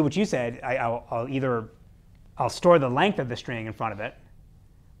then I'll do what you said. I'll store the length of the string in front of it,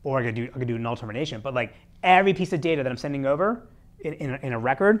 or I could do null termination. But like every piece of data that I'm sending over in a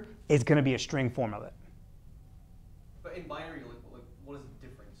record is going to be a string form of it. But in binary, what is the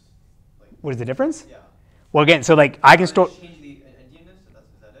difference? What is the difference? Yeah. Well, again, so like I can store. Change the endianness?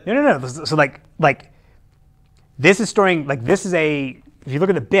 Is that it? No. So like this is storing, like this is if you look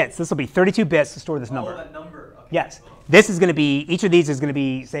at the bits, this will be 32 bits to store this number. Oh, that number. Okay. Yes. This is going to be, each of these is going to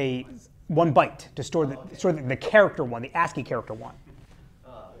be, say, 1 byte to store the character 1, the ASCII character 1.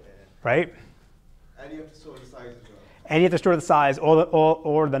 Okay. Right? And you have to store the size as well. And you have to store the size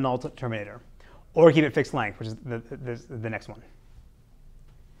or the null terminator. Or keep it fixed length, which is the next one.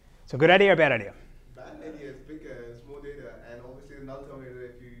 So good idea or bad idea? Bad idea is because more data, and obviously the null terminator,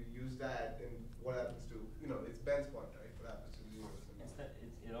 if you use that, then what happens to, it's Ben's pointer.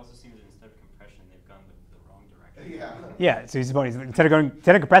 Yeah, so instead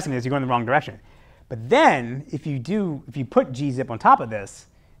of compressing this, you're going in the wrong direction. But then if you put gzip on top of this,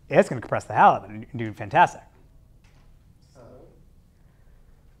 it's going to compress the hell out of it and do fantastic.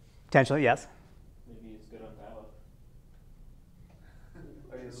 Potentially, yes. Maybe it's good on dial-up. I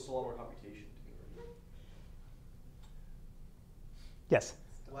mean, it's slower computation. Yes.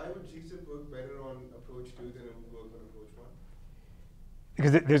 Why would gzip work better on approach 2 than it would work on approach 1?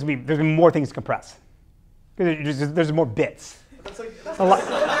 Because there's going to be more things to compress. Because there's more bits. That's like A lot.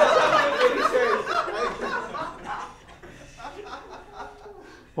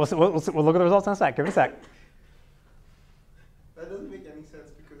 We'll look at the results in a sec. Give it a sec. That doesn't make any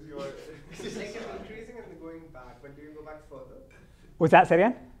sense because you're increasing and going back, but do you go back further? What's that? Say it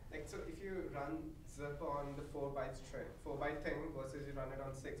again? Like, so if you run zip on the 4-byte string, 4-byte thing versus you run it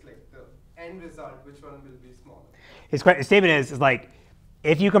on 6, like the end result, which one will be smaller? His statement is like,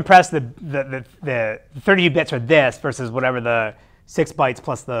 if you compress the 32 bits for this versus whatever the 6 bytes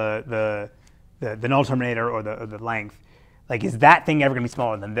plus the null terminator or the length, like, is that thing ever going to be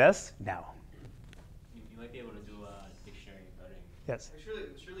smaller than this? No. You might be able to do dictionary encoding. Yes.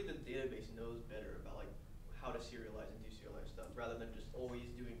 Surely the database knows better about like how to serialize and deserialize stuff rather than just always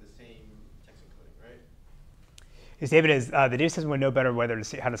doing the same text encoding, right? His statement is the data system would know better how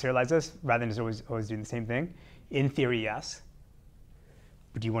to serialize this rather than just always doing the same thing. In theory, yes.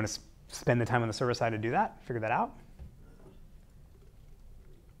 But do you want to spend the time on the server side to do that? Figure that out?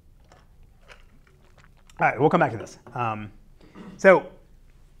 All right, we'll come back to this. So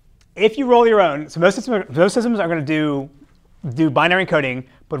if you roll your own, so most systems are going to do binary encoding,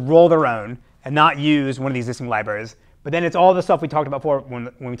 but roll their own and not use one of the existing libraries. But then it's all the stuff we talked about before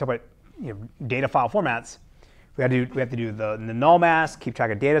when we talk about data file formats. We have to do the null mask, keep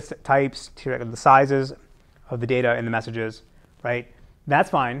track of data types, keep track of the sizes of the data in the messages, right?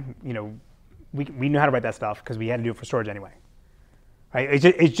 That's fine. We know how to write that stuff because we had to do it for storage anyway, right?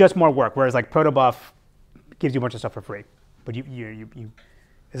 It's just more work. Whereas like protobuf gives you a bunch of stuff for free, but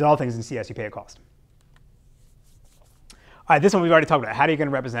as all things in CS, you pay a cost. All right, this one we've already talked about. How are you going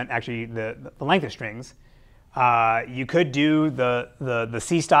to represent actually the length of strings? You could do the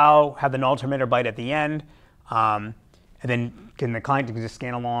C style, have the null terminator byte at the end, and then the client can just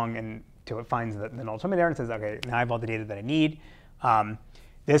scan along until it finds the null terminator and says, okay, now I have all the data that I need.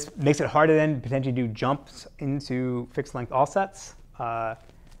 This makes it harder then to potentially do jumps into fixed length offsets.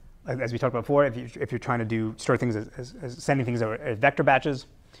 As we talked about before, if you're trying to store things as sending things as vector batches.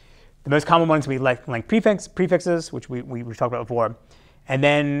 The most common ones would be length prefixes, which we talked about before. And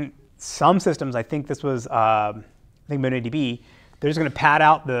then some systems, I think this was, MongoDB, they're just going to pad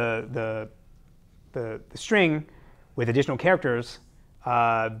out the string with additional characters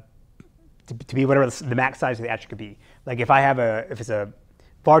to be whatever the max size of the attribute could be. Like if it's a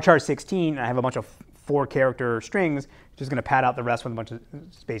varchar 16, and I have a bunch of 4-character strings, just going to pad out the rest with a bunch of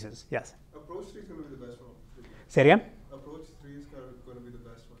spaces. Yes? Approach 3 is going to be the best one. Say it again? Approach 3 is going to be the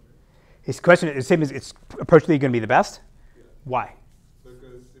best one, right? His question is, same as it's approach 3 going to be the best? Yeah. Why? Because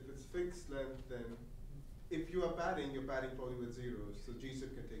if it's fixed length, then if you are padding, you're padding probably with zeros, so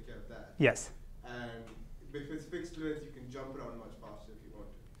gzip can take care of that. Yes. And if it's fixed length, you can jump around much faster if you want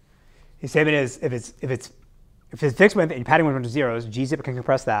to. His statement is, if it's fixed length and you're padding with a bunch of zeros, gzip can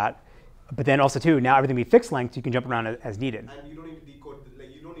compress that. But then also too, now everything will be fixed length, you can jump around as needed. And you don't need to decode,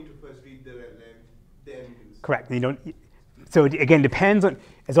 you don't need to first read the length, then use. Correct. So again, depends on,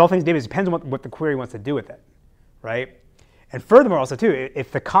 as all things database, depends on what the query wants to do with it, right? And furthermore also too,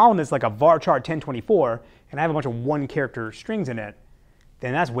 if the column is like a varchar 1024 and I have a bunch of 1-character strings in it,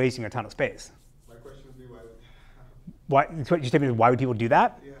 then that's wasting a ton of space. My question would be why would Why would people do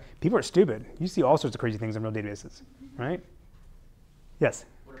that? Yeah. People are stupid. You see all sorts of crazy things in real databases, right? Yes?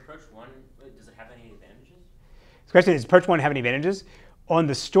 Would approach 1, does it have any advantages? The question is, approach 1 have any advantages? On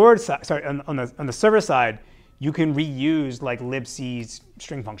the storage side, sorry, on the server side, you can reuse like libc's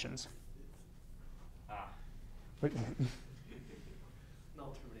string functions. Null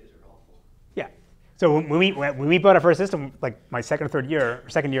terminators are awful. Yeah. So when we built our first system, like my second year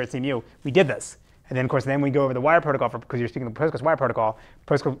at CMU, we did this. And then, of course, we go over the wire protocol because you're speaking of the Postgres wire protocol.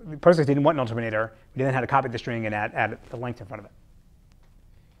 Postgres didn't want null terminator. We then had to copy the string and add the length in front of it.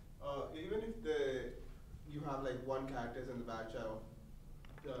 Even if you have like 1 characters in the batch of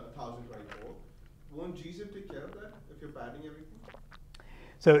 1024, won't gzip take care of that if you're padding everything?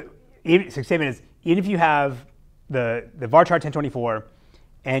 So the statement is, even if you have the varchar 1024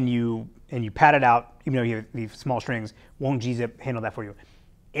 and you pad it out, even though you have these small strings, won't gzip handle that for you?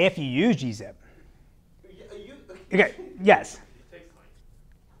 If you use gzip, okay, yes.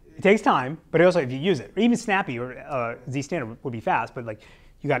 It takes time, but also if you use it, or even Snappy or Z standard would be fast, but like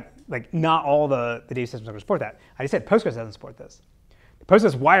you got like not all the data systems are going to support that. I just said Postgres doesn't support this. The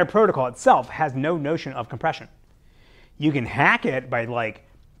Postgres wire protocol itself has no notion of compression. You can hack it by like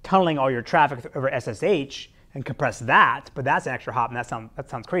tunneling all your traffic over SSH and compress that, but that's an extra hop, and that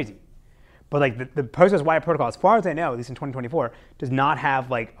sounds crazy. But like the Postgres wire protocol, as far as I know, at least in 2024, does not have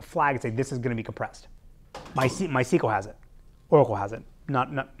like a flag that say this is going to be compressed. MySQL has it. Oracle has it.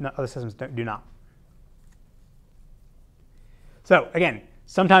 Not other systems do not. So again,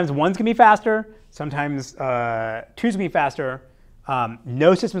 sometimes one's going to be faster. Sometimes two's going to be faster.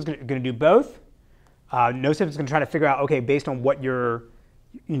 No system is going to do both. No system is going to try to figure out, okay, based on what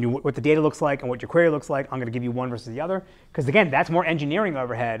what the data looks like and what your query looks like, I'm going to give you one versus the other. Because again, that's more engineering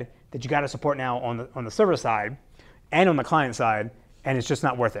overhead that you got to support now on the server side and on the client side, and it's just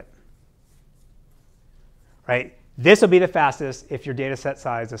not worth it. Right? This will be the fastest if your data set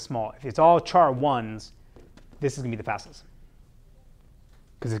size is small. If it's all char ones, this is going to be the fastest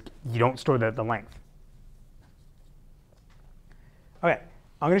because you don't store the length. Okay,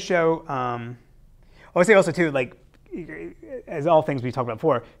 I'm going to show. I'll say also too, like as all things we talked about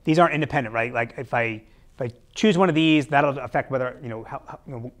before, these aren't independent, right? Like if I choose one of these, that'll affect whether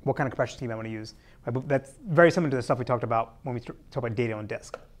what kind of compression scheme I want to use. Right? But that's very similar to the stuff we talked about when we talk about data on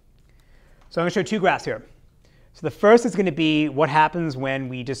disk. So I'm going to show two graphs here. So the first is going to be what happens when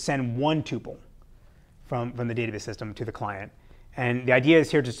we just send one tuple from the database system to the client. And the idea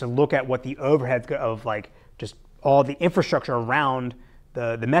is here just to look at what the overhead of like just all the infrastructure around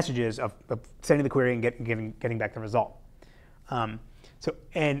the messages of sending the query and getting back the result.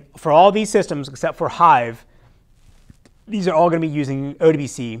 And for all these systems except for Hive, these are all going to be using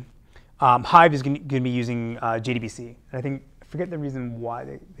ODBC. Hive is going to be using JDBC. And I forget the reason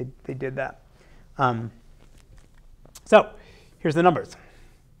why they did that. So here's the numbers,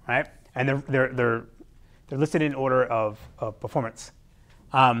 right? And they're listed in order of performance.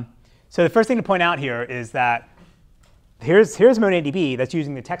 So the first thing to point out here is that here's MongoDB that's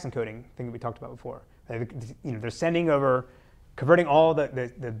using the text encoding thing that we talked about before. They're sending over, converting all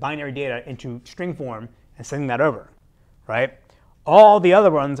the binary data into string form and sending that over, right? All the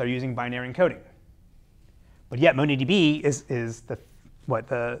other ones are using binary encoding. But yet MongoDB is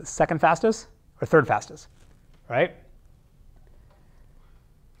the second fastest or third fastest, right?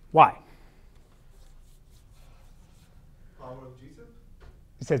 Why? Power of gzip?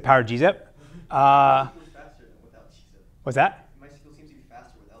 It says power of gzip. Faster without gzip. What's that? MySQL seems to be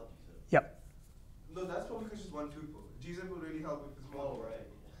faster without gzip. Yep. No, that's probably because it's one tuple. Gzip will really help if it's more. Right.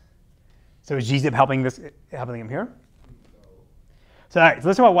 So is gzip helping him here? No. So all right, so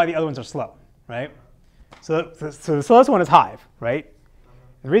let's talk about why the other ones are slow, right? So the slowest one is Hive, right?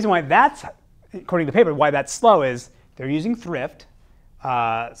 The reason why that's, according to the paper, why that's slow is they're using Thrift.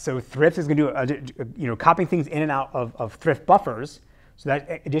 So Thrift is going to do copying things in and out of Thrift buffers, so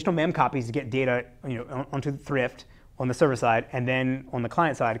that additional mem copies to get data onto Thrift on the server side, and then on the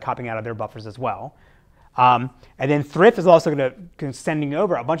client side, copying out of their buffers as well. And then Thrift is also going to sending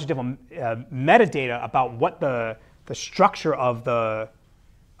over a bunch of different metadata about what the structure of the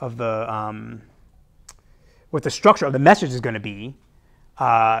message is going to be.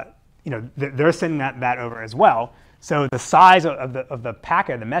 They're sending that over as well. So the size of the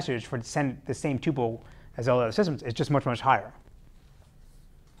packet, the message for to send the same tuple as all other systems is just much, much higher.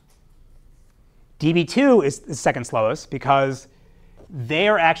 DB2 is the second slowest because they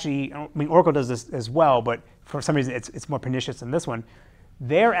are actually, Oracle does this as well, but for some reason it's more pernicious than this one.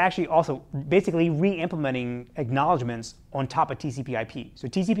 They're actually also basically re-implementing acknowledgments on top of TCP/IP. So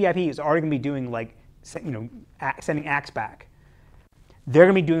TCP/IP is already going to be doing like, sending ACKs back. They're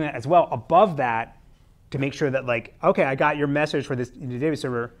going to be doing that as well above that to make sure that like, okay, I got your message for this database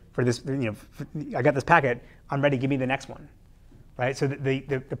server for this, I got this packet. I'm ready. Give me the next one, right? So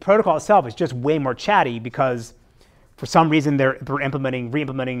the protocol itself is just way more chatty because for some reason they're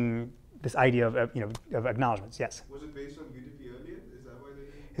re-implementing this idea of acknowledgments. Yes. Was it based on UDP earlier? Is that why they did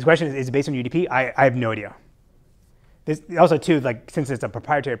it? His question is it based on UDP? I have no idea. This also too, like since it's a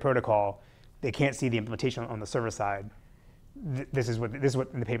proprietary protocol, they can't see the implementation on the server side. This is what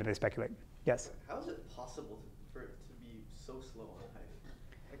in the paper they speculate. Yes. How is it possible for it to be so slow on Hive?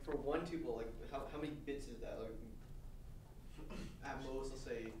 Like for one tuple, like how many bits is that? Like at most, let's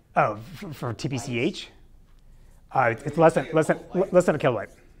say. Oh, for TPCH, it's less than a kilobyte.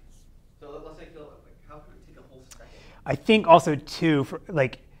 So let's say kilobyte. Like how could it take a whole second? I think also too for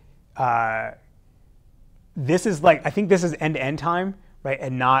like this is like I think this is end-to-end time, right,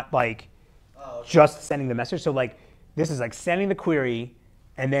 and not like just sending the message. So like this is like sending the query,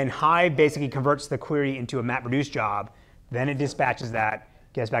 and then Hive basically converts the query into a MapReduce job. Then it dispatches that,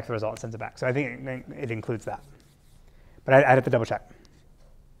 gets back the result, and sends it back. So I think it includes that. But I'd have to double check.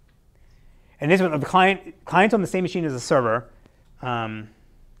 And this one, the client's on the same machine as the server. Let's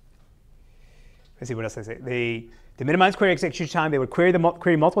see what else they say. They minimize query execution time. They would query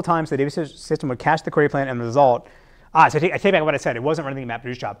multiple times. So the database system would cache the query plan and the result. So I take back what I said. It wasn't running the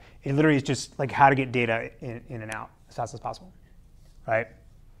MapReduce job. It literally is just like how to get data in and out as fast as possible, right?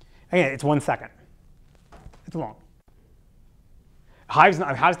 Again, it's 1 second. It's long. Hive's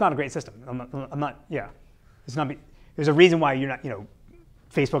not a great system. I'm not. Yeah, it's not. There's a reason why you're not.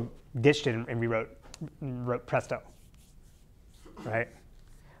 Facebook ditched it and wrote Presto, right?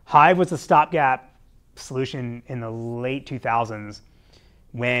 Hive was the stopgap solution in the late 2000s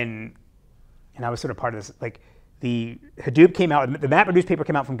when, and I was sort of part of this. Like the Hadoop came out, the MapReduce paper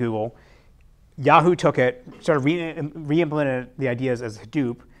came out from Google. Yahoo took it, started re-implemented the ideas as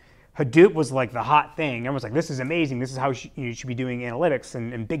Hadoop. Hadoop was like the hot thing. Everyone's like, this is amazing. This is how you should be doing analytics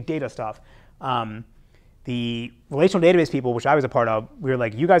and big data stuff. The relational database people, which I was a part of, we were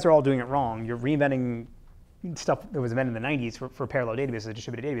like, you guys are all doing it wrong. You're reinventing stuff that was invented in the 90s for parallel databases,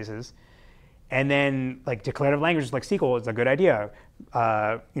 distributed databases. And then like declarative languages like SQL is a good idea.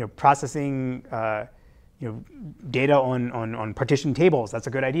 Processing data on partition tables, that's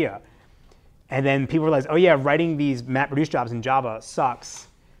a good idea. And then people realized, oh yeah, writing these MapReduce jobs in Java sucks.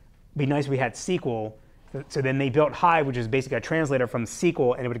 It'd be nice if we had SQL. So then they built Hive, which is basically a translator from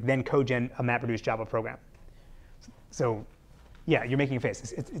SQL, and it would then code-gen a MapReduce Java program. So yeah, you're making a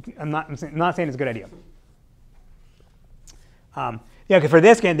face. I'm not saying it's a good idea. Okay, for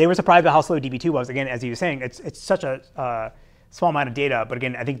this, again, they were surprised about how slow DB2 was. Again, as you were saying, it's such a small amount of data, but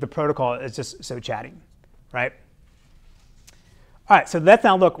again, I think the protocol is just so chatty, right? All right, so let's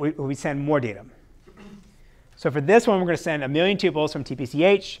now look, we send more data. So for this one, we're going to send 1 million tuples from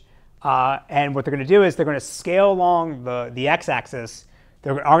TPCH. And what they're going to do is they're going to scale along the x-axis.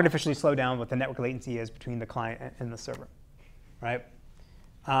 They're going to artificially slow down what the network latency is between the client and the server, right?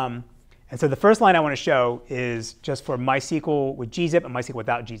 And so the first line I want to show is just for MySQL with gzip and MySQL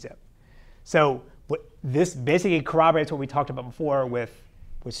without gzip. So this basically corroborates what we talked about before with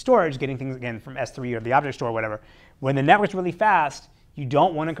storage, getting things, again, from S3 or the object store or whatever. When the network's really fast, you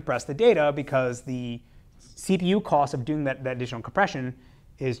don't want to compress the data because the CPU cost of doing that additional compression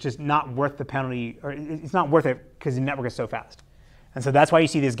is just not worth the penalty, or it's not worth it because the network is so fast. And so that's why you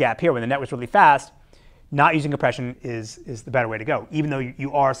see this gap here. When the network's really fast, not using compression is the better way to go, even though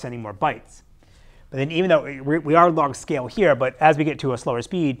you are sending more bytes. But then even though we are log scale here, but as we get to a slower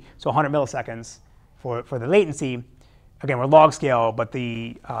speed, so 100 milliseconds for the latency, again, we're log scale, but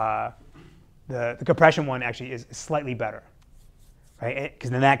the compression one actually is slightly better, right? Because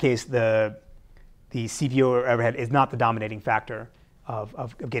in that case, the CPU overhead is not the dominating factor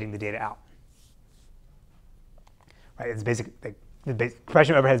of getting the data out. Right? It's basically the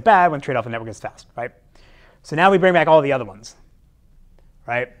compression overhead is bad when trade-off the network is fast, right? So now we bring back all the other ones,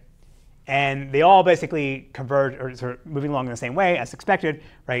 right? And they all basically converge or sort of moving along in the same way as expected,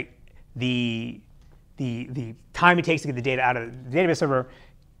 right? The time it takes to get the data out of the database server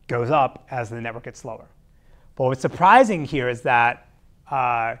goes up as the network gets slower. But what's surprising here is that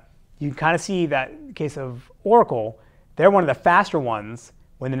you can kind of see that in the case of Oracle, they're one of the faster ones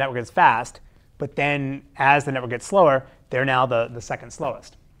when the network is fast, but then as the network gets slower, they're now the second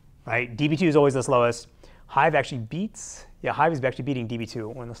slowest, right? DB2 is always the slowest. Hive actually beats, Hive is actually beating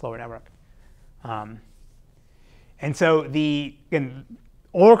DB2 on the slower network. And so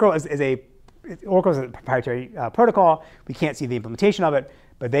Oracle is a proprietary protocol. We can't see the implementation of it,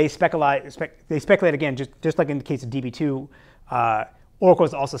 but they speculate again, just like in the case of DB2, Oracle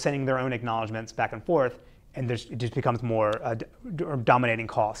is also sending their own acknowledgments back and forth, and it just becomes more dominating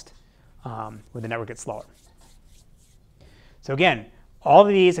cost when the network gets slower. So again, all of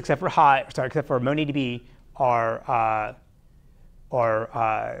these except for MongoDB are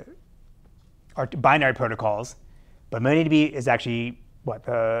binary protocols, but MongoDB is actually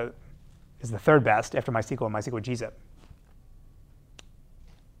is the third best after MySQL and MySQL gzip.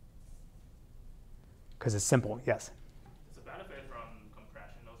 Because it's simple, yes. Does the benefit from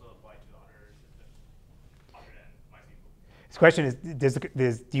compression also apply to other systems other than MySQL? This question is,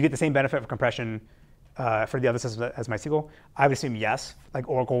 do you get the same benefit of compression for the other systems as MySQL? I would assume yes. Like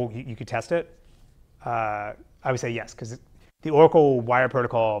Oracle, you could test it. I would say yes, because the Oracle wire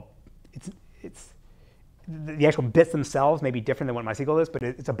protocol, the actual bits themselves may be different than what MySQL is, but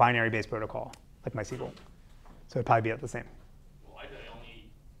it's a binary-based protocol, like MySQL. So it'd probably be the same. Why do they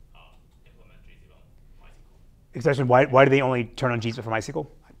only implement gzip on MySQL? Exception, why do they only turn on gzip for MySQL?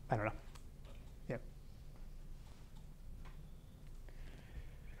 I don't know. Yeah.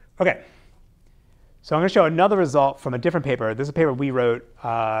 OK. So I'm going to show another result from a different paper. This is a paper we wrote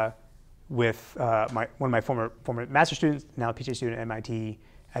with one of my former master's students, now a PhD student at MIT,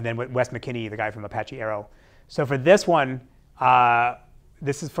 and then Wes McKinney, the guy from Apache Arrow. So for this one,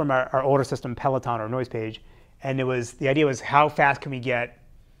 this is from our older system, Peloton or Noise Page, and the idea was how fast can we get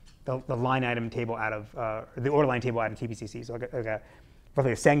the line item table out of the order line table out of TPCC. So like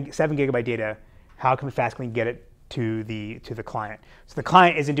roughly a 7 gigabyte data. How fast can we get it to the client? So the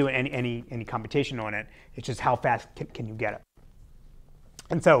client isn't doing any computation on it. It's just how fast can you get it.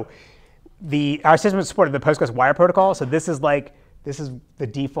 And so our system supported the Postgres wire protocol. So this is the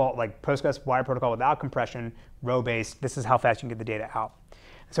default like Postgres wire protocol without compression, row based. This is how fast you can get the data out.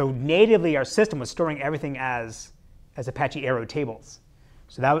 So natively, our system was storing everything as Apache Arrow tables.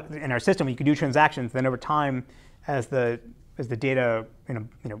 So that in our system, you could do transactions. Then over time, as the data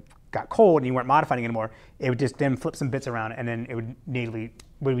got cold and you weren't modifying it anymore, it would just then flip some bits around, and then it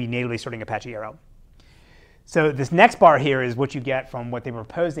would be natively sorting Apache Arrow. So this next bar here is what you get from what they were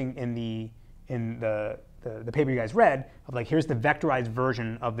proposing in the paper you guys read of like here's the vectorized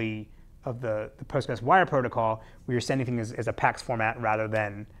version of the Postgres wire protocol where you're sending things as a PAX format rather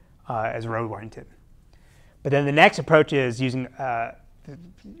than as row oriented. But then the next approach is using the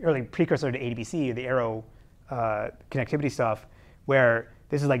early precursor to ADBC, the Arrow connectivity stuff, where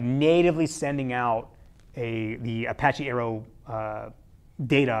this is like natively sending out the Apache Arrow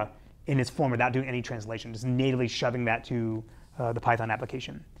data in its form without doing any translation, just natively shoving that to the Python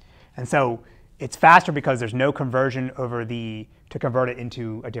application. And so it's faster because there's no conversion to convert it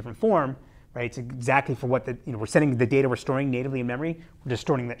into a different form, right? It's exactly for what we're sending the data we're storing natively in memory. We're just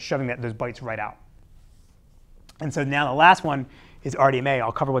shoving those bytes right out. And so now the last one is RDMA.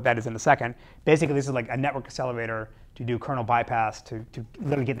 I'll cover what that is in a second. Basically, this is like a network accelerator to do kernel bypass to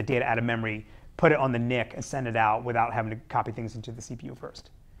literally get the data out of memory, put it on the NIC, and send it out without having to copy things into the CPU first.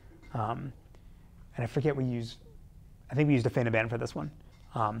 And I forget I think we used InfiniBand for this one.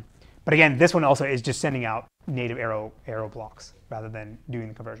 But again, this one also is just sending out native Arrow blocks rather than doing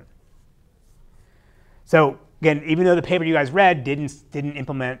the conversion. So again, even though the paper you guys read didn't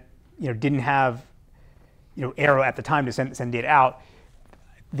implement, didn't have Arrow at the time to send data out,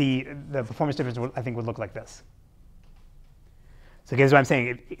 the performance difference I think would look like this. So here's what I'm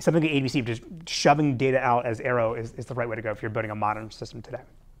saying. Something like ADBC, just shoving data out as Arrow is the right way to go if you're building a modern system today.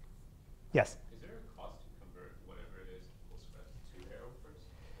 Yes? Is there a cost to convert whatever it is Postgres to Arrow first?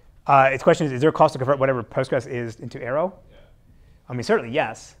 Its question is there a cost to convert whatever Postgres is into Arrow? Yeah. I mean, certainly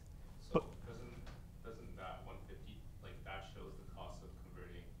yes. So doesn't that 150, like that shows the cost of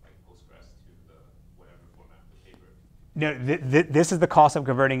converting like Postgres to the whatever format the paper? No, this is the cost of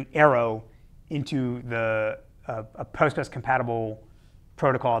converting Arrow into a Postgres compatible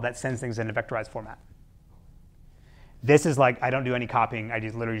protocol that sends things in a vectorized format. This is like, I don't do any copying. I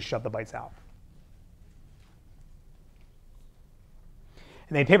just literally shove the bytes out.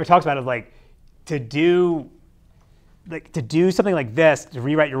 And the paper talks about it like to do something like this, to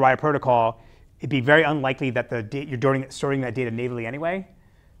rewrite your wire protocol, it'd be very unlikely that you're storing that data natively anyway.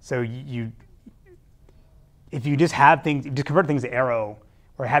 So if you just convert things to Arrow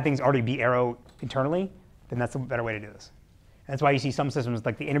or have things already be Arrow internally, then that's a better way to do this. And that's why you see some systems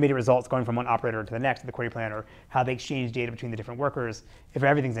like the intermediate results going from one operator to the next, the query plan, or how they exchange data between the different workers. If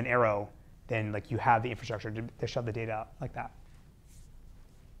everything's in Arrow, then like you have the infrastructure to shove the data out like that.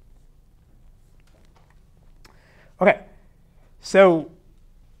 Okay, so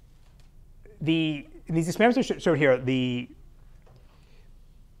in these experiments I showed here,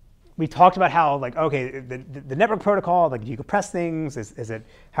 we talked about how like the network protocol, like you compress things, is it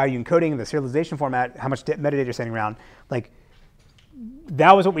how are you encoding the serialization format, how much metadata you're sending around, like.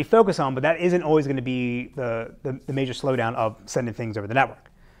 That was what we focus on, but that isn't always going to be the major slowdown of sending things over the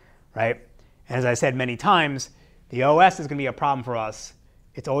network, right? And as I said many times, the OS is going to be a problem for us.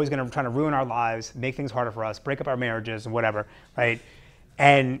 It's always going to try to ruin our lives, make things harder for us, break up our marriages and whatever, right?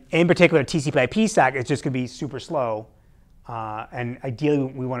 And in particular, TCP/IP stack is just going to be super slow, and ideally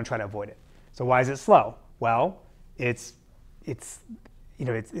we want to try to avoid it. So why is it slow? Well, it's the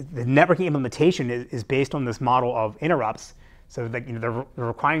networking implementation is based on this model of interrupts. So like,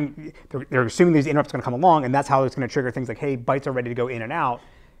 they're assuming these interrupts are going to come along, and that's how it's going to trigger things like, hey, bytes are ready to go in and out,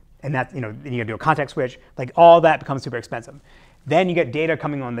 and that then you got to do a context switch. Like all that becomes super expensive. Then you get data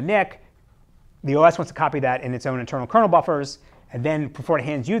coming on the NIC. The OS wants to copy that in its own internal kernel buffers, and then before it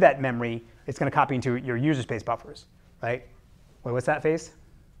hands you that memory, it's going to copy into your user space buffers, right? Wait, what's that face?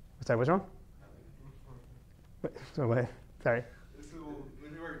 Sorry, what's wrong? Sorry. This is what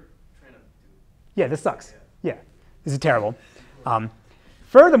we were trying to do. Yeah, this sucks. Yeah, this is terrible.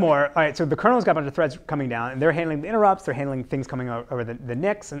 Furthermore, all right, so the kernel's got a bunch of threads coming down, and they're handling the interrupts, they're handling things coming over the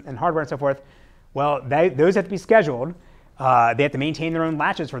NICs and hardware and so forth. Well, those have to be scheduled. They have to maintain their own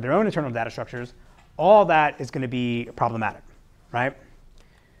latches for their own internal data structures. All that is going to be problematic, right?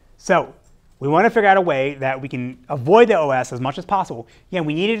 So we want to figure out a way that we can avoid the OS as much as possible. Again,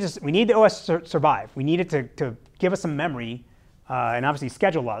 we need the OS to survive. We need it to give us some memory and obviously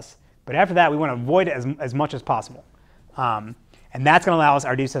schedule us. But after that, we want to avoid it as much as possible. And that's going to allow us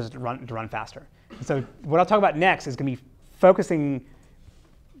our data sets to run faster. And so what I'll talk about next is going to be focusing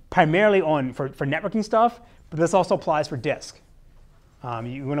primarily on for networking stuff, but this also applies for disk.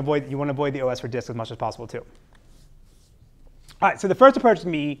 You want to avoid the OS for disk as much as possible too. All right, so the first approach is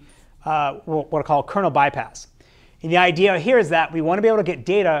going to be what I call kernel bypass. And the idea here is that we want to be able to get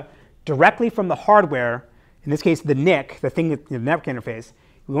data directly from the hardware, in this case the NIC, the thing that the network interface.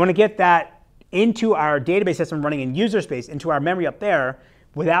 We want to get that into our database system running in user space, into our memory up there,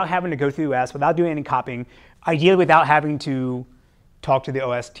 without having to go through OS, without doing any copying, ideally without having to talk to the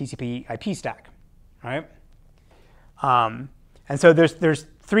OS TCP IP stack. All right? And so there's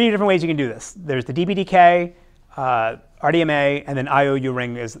three different ways you can do this. There's the DBDK, RDMA, and then IOU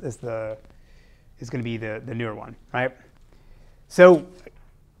ring is going to be the newer one, right? So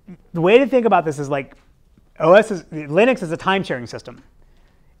the way to think about this is like Linux is a time sharing system,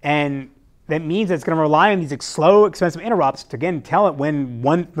 and that means that it's going to rely on these slow, expensive interrupts to again tell it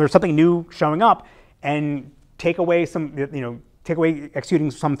when there's something new showing up, and take away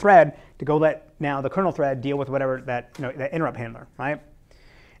executing some thread to go let now the kernel thread deal with whatever that interrupt handler, right?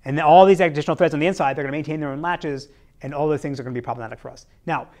 And then all these additional threads on the inside, they're going to maintain their own latches, and all those things are going to be problematic for us.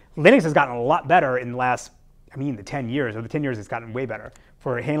 Now, Linux has gotten a lot better in the last, the 10 years. Over the 10 years, it's gotten way better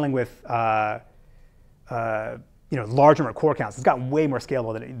for handling with large number of core counts. It's gotten way more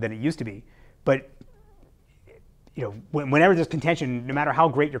scalable than it used to be. But whenever there's contention, no matter how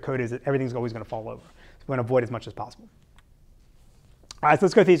great your code is, everything's always going to fall over. So we want to avoid as much as possible. All right, so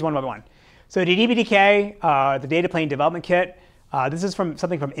let's go through these one by one. So the DBDK, the Data Plane Development Kit, this is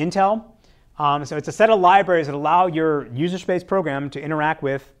something from Intel. So it's a set of libraries that allow your user space program to interact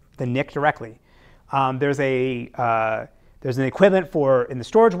with the NIC directly. There's an equivalent in the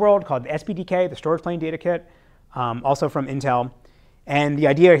storage world called the SPDK, the Storage Plane Data Kit, also from Intel. And the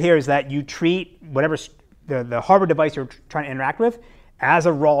idea here is that you treat whatever the hardware device you're trying to interact with as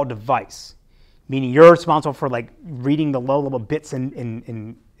a raw device, meaning you're responsible for reading the low-level bits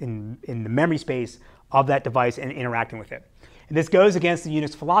in the memory space of that device and interacting with it. And this goes against the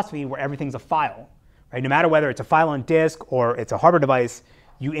Unix philosophy where everything's a file, right? No matter whether it's a file on disk or it's a hardware device,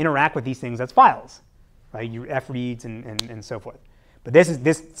 you interact with these things as files, right? Your F reads and so forth. But this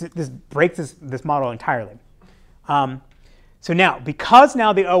breaks this model entirely. So now, because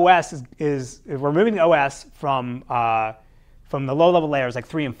now the OS we're moving the OS from the low-level layers like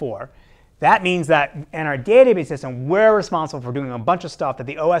 3 and 4, that means that in our database system, we're responsible for doing a bunch of stuff that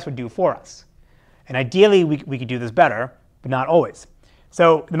the OS would do for us. And ideally, we could do this better, but not always.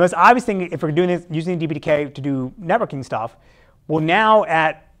 So the most obvious thing, if we're doing this using DBDK to do networking stuff, well now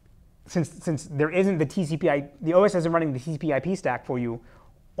since there isn't the OS isn't running the TCP IP stack for you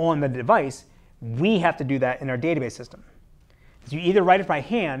on the device, we have to do that in our database system. So you either write it by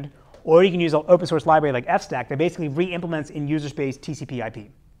hand, or you can use an open source library like fstack that basically re-implements in user space TCP IP.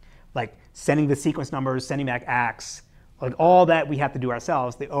 Like sending the sequence numbers, sending back ACKs, like all that we have to do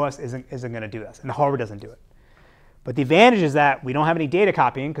ourselves. The OS isn't going to do this, and the hardware doesn't do it. But the advantage is that we don't have any data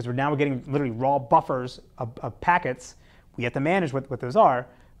copying, because we're getting literally raw buffers of packets. We have to manage what those are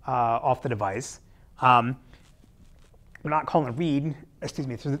off the device. We're not calling read. Excuse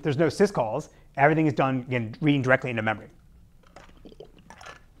me. There's no syscalls. Everything is done again reading directly into memory.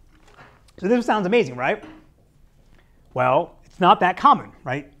 So this sounds amazing, right? Well, it's not that common,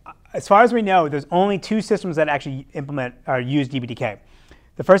 right? As far as we know, there's only two systems that actually use DBDK.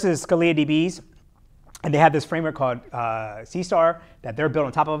 The first is ScaliaDB's, and they have this framework called C-Star that they're built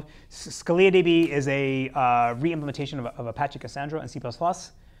on top of. ScaliaDB is a re-implementation of Apache Cassandra and C++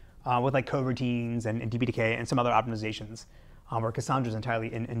 with like coroutines and DBDK and some other optimizations, where Cassandra is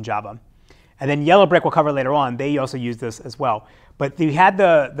entirely in Java. And then Yellow Brick we'll cover later on. They also use this as well. But we had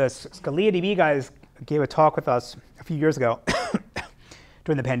the ScaliaDB guys gave a talk with us a few years ago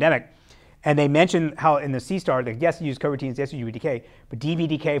during the pandemic. And they mentioned how in the C-Star, yes, you use coroutines, yes, you use DBDK, but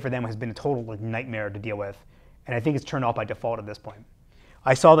DBDK for them has been a total nightmare to deal with. And I think it's turned off by default at this point.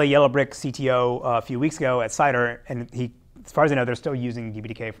 I saw the Yellow Brick CTO a few weeks ago at Cider, and as far as I know, they're still using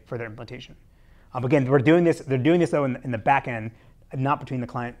DBDK for their implementation. Again, they're doing this though in the back end, not between the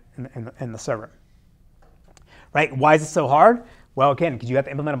client and the server. Right? Why is it so hard? Well, again, because you have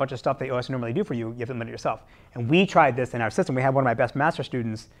to implement a bunch of stuff that OS normally do for you. You have to implement it yourself. And we tried this in our system. We had one of my best master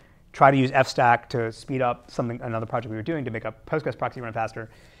students try to use fstack to speed up another project we were doing to make a Postgres proxy run faster,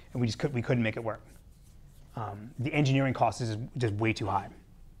 and we couldn't make it work. The engineering cost is just way too high.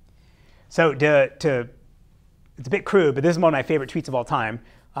 So it's a bit crude, but this is one of my favorite tweets of all time.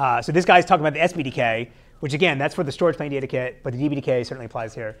 So this guy's talking about the SBDK, which again, that's for the storage plane data kit, but the DBDK certainly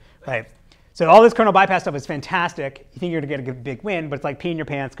applies here, right? So all this kernel bypass stuff is fantastic. You think you're going to get a big win, but it's like peeing your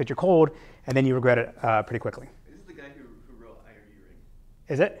pants because you're cold, and then you regret it pretty quickly. This is the guy who wrote IRU ring.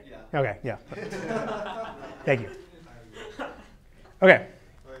 Is it? Yeah. Okay, yeah. Thank you. Okay.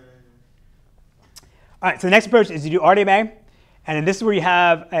 All right, so the next approach is you do RDMA, and then this is where you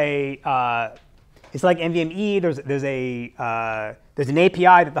have a, it's like NVMe. There's an API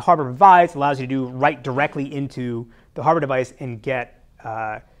that the hardware provides that allows you to write directly into the hardware device and get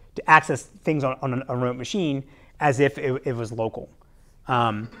to access things on a remote machine as if it was local.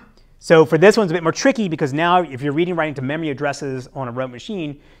 So for this one's a bit more tricky because now if you're reading writing to memory addresses on a remote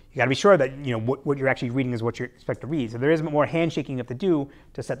machine, you got to be sure that what you're actually reading is what you expect to read. So there is a bit more handshaking you have to do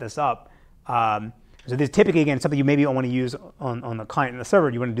to set this up. So this typically, again, something you maybe don't want to use on the client and the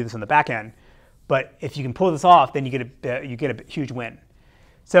server. You want to do this on the back end. But if you can pull this off, then you get a huge win.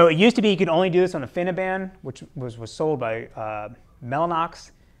 So it used to be you could only do this on a InfiniBand, which was sold by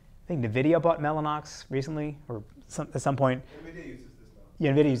Mellonox. I think NVIDIA bought Mellonox recently, or at some point. NVIDIA uses this now.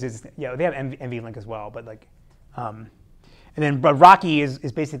 Yeah, NVIDIA uses this. Yeah, they have NVLink as well, but like, and then Rocky is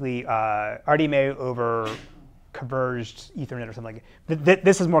basically RDMA over converged Ethernet or something like that. But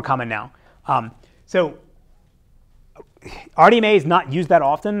this is more common now. So RDMA is not used that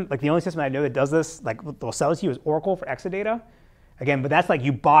often. Like the only system I know that does this, like they'll sell it to you, is Oracle for Exadata. Again, but that's like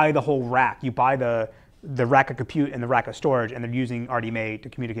you buy the whole rack. You buy the rack of compute and the rack of storage, and they're using RDMA to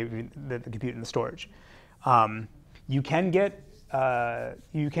communicate between the compute and the storage. You can get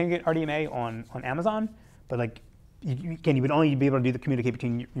RDMA on Amazon, but like again, you would only be able to do the communicate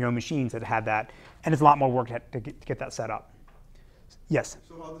between your own machines that had that, and it's a lot more work to get that set up. Yes.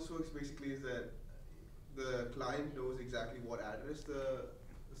 So how this works basically is that the client knows exactly what address the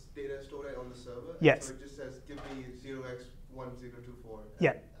data is stored on the server. Yes. So it just says, give me 0x1024. Yeah.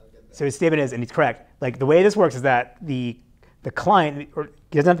 I'll get that. So David is, and he's correct. Like the way this works is that the client, or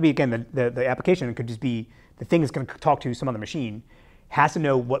it doesn't have to be again the application. It could just be the thing that's going to talk to some other machine, has to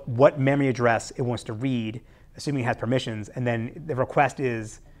know what memory address it wants to read, assuming it has permissions, and then the request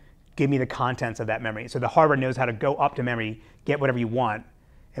is, give me the contents of that memory. So the hardware knows how to go up to memory, get whatever you want,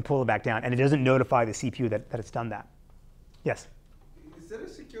 and pull it back down, and it doesn't notify the CPU that it's done that. Yes? Is there a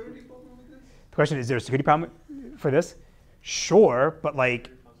security problem with this? The question is there a security problem for this? Sure, but like,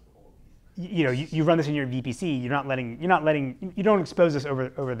 you run this in your VPC, you don't expose this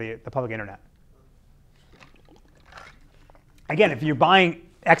over the public internet. Again, if you're buying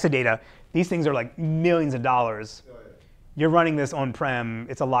Exadata, these things are like millions of dollars. Oh, yeah. You're running this on-prem,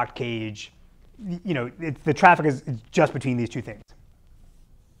 it's a locked cage. The traffic is just between these two things.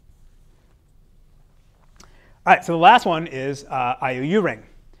 All right, so the last one is IOU ring,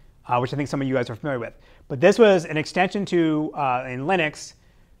 which I think some of you guys are familiar with. But this was an extension to in Linux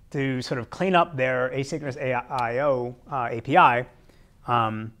to sort of clean up their asynchronous I/O API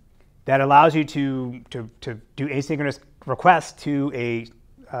that allows you to do asynchronous requests to a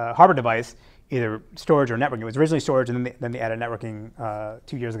hardware device, either storage or networking. It was originally storage, and then they added networking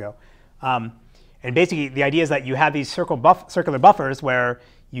 2 years ago. And basically, the idea is that you have these circular buffers where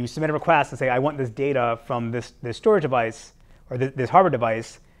you submit a request and say, I want this data from this storage device or this hardware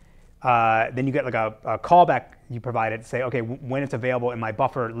device. Then you get like a callback you provide it to say, OK, when it's available in my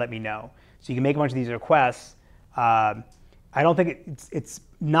buffer, let me know. So you can make a bunch of these requests. I don't think it's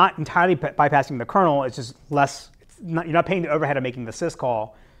not entirely bypassing the kernel. It's just less. You're not paying the overhead of making the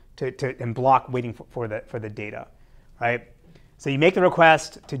syscall and block waiting for the data, right? So you make the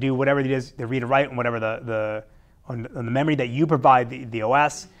request to do whatever it is, the read or write, and whatever on the memory that you provide the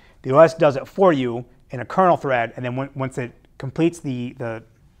OS. The OS does it for you in a kernel thread, and then once it completes the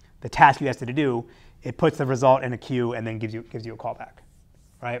task you asked it to do, it puts the result in a queue and then gives you a callback,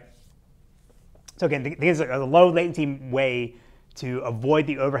 right? So again, this is a low latency way to avoid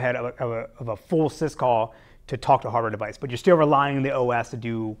the overhead of a full syscall to talk to a hardware device, but you're still relying on the OS to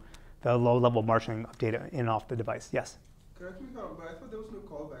do the low-level marshalling of data in and off the device. Yes? Correct me if I'm wrong, but I thought there was no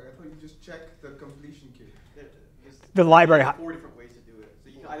callback. I thought you just check the completion queue. The library. There's 4 different ways to do it. So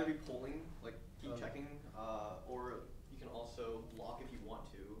you can either be polling, like keep checking, or you can also block if you want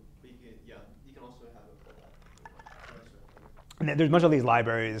to. But you can also have a callback. And there's a bunch of these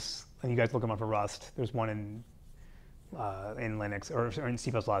libraries, and you guys look them up for Rust. There's one in Linux or in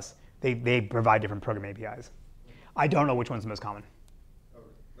C++. They provide different program APIs. I don't know which one's the most common. Okay,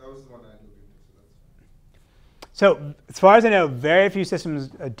 that was the one I looked into, so that's fine. So as far as I know, very few systems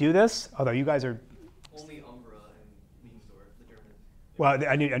do this, although you guys are. Only Umbra and Leansor, the German. Well,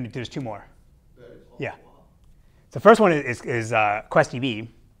 I knew there's 2 more. There is? Yeah. So the first one is QuestDB.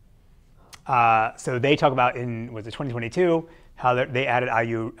 So they talk about was it 2022, how they added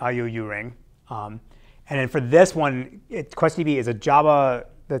IOU ring. And then for this one, QuestDB is a Java,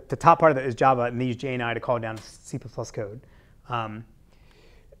 the top part of it is Java, and they use JNI to call down C++ code.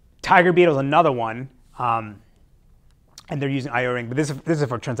 Tiger Beetle is another one, and they're using IO ring, but this is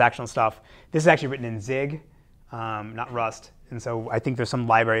for transactional stuff. This is actually written in Zig, not Rust, and so I think there's some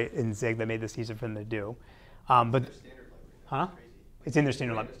library in Zig that made this easier for them to do. But huh? It's in their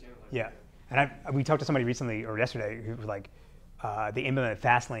standard library. Yeah, and we talked to somebody recently or yesterday who was like, they implemented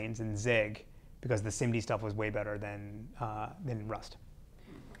fast lanes in Zig because the SIMD stuff was way better than Rust.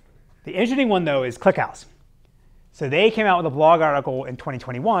 The interesting one though is ClickHouse. So they came out with a blog article in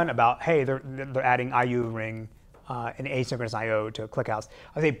 2021 about, hey, they're adding IU ring and asynchronous IO to ClickHouse.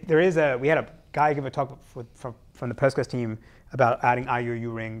 I say we had a guy give a talk from the Postgres team about adding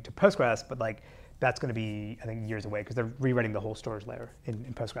IOU ring to Postgres, but like that's going to be, I think, years away because they're rewriting the whole storage layer in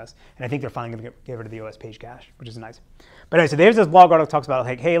Postgres. And I think they're finally going to get rid of the OS page cache, which is nice. But anyway, so there's this blog article that talks about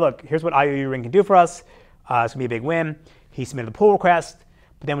like, hey, look, here's what IOU ring can do for us. It's going to be a big win. He submitted a pull request.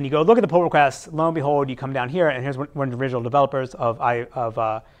 But then when you go look at the pull request, lo and behold, you come down here, and here's one of the original developers of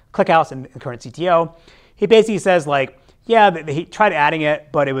ClickHouse and the current CTO. He basically says, like, yeah, he tried adding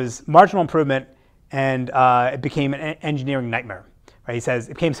it, but it was marginal improvement, and it became an engineering nightmare. Right? He says,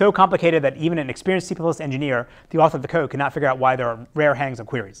 it became so complicated that even an experienced C++ engineer, the author of the code, could not figure out why there are rare hangs of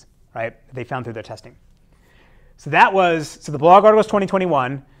queries. Right? They found through their testing. So the blog article is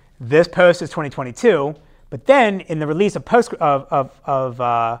 2021. This post is 2022. But then in the release of ClickHouse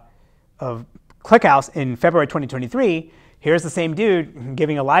in February 2023, here's the same dude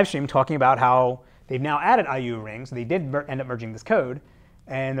giving a live stream talking about how they've now added IU ring. So they did end up merging this code.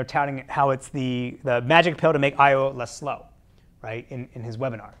 And they're touting how it's the magic pill to make IO less slow, right, in his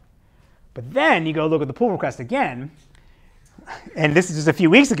webinar. But then you go look at the pull request again. And this is just a few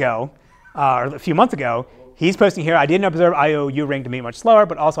weeks ago, or a few months ago. He's posting here, I didn't observe IOU ring to be much slower,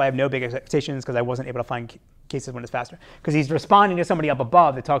 but also I have no big expectations because I wasn't able to find cases when it's faster. Because he's responding to somebody up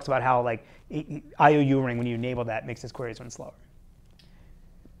above that talks about how like IOU ring, when you enable that, makes his queries run slower.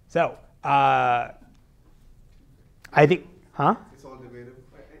 So I think, huh? It's all debatable.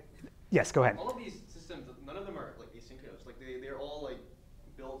 Yes, go ahead. All of these systems, none of them are like asynchronous. Like they're all like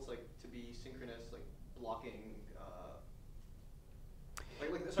built like to be synchronous, like blocking.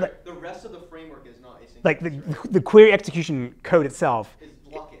 The rest of the framework is not asynchronous. Like right? the query execution code itself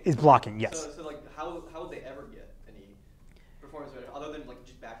is blocking. Yes. So like how would they ever get any performance other than like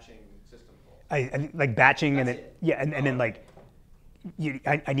just batching system calls? I think like batching That's and then it. yeah, and then like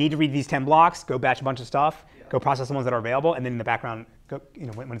I need to read these 10 blocks, go batch a bunch of stuff, go process the ones that are available, and then in the background, go,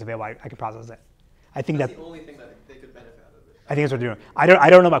 when it's available, I can process it. I think that's the only thing that they could benefit out of it. I think that's what they're doing. I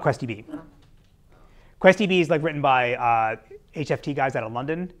don't know about QuestDB. QuestDB is like written by HFT guys out of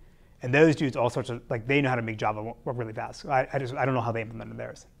London, and those dudes all sorts of like they know how to make Java work really fast. So I don't know how they implemented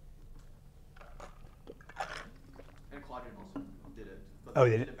theirs. And Quadrant also did it. But Oh,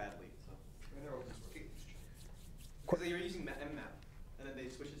 they did did it? it badly. So. Because they were using mmap, and then they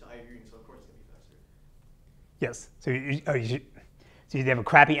switched it to IOU, so of course it's gonna be faster. Yes. So they have a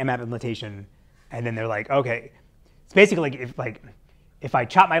crappy mmap implementation, and then they're like, okay, it's basically if I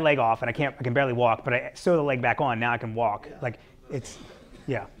chop my leg off and I can barely walk, but I sew the leg back on, now I can walk. Yeah. Like it's,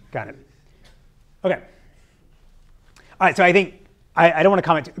 yeah, got it. Okay. All right. So I think I don't want to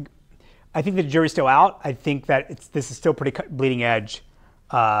comment. I think the jury's still out. I think that this is still pretty bleeding edge,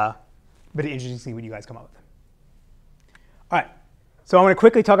 but it's interesting to see what you guys come up with. All right. So I want to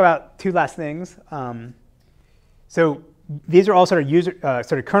quickly talk about two last things. So these are all sort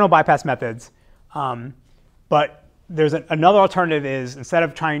of kernel bypass methods, but there's another alternative is instead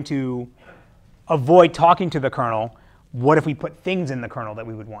of trying to avoid talking to the kernel, what if we put things in the kernel that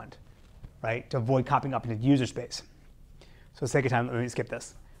we would want, right? To avoid copying up into user space. So for the sake of time, let me skip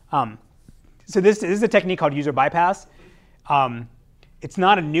this. So this is a technique called user bypass. It's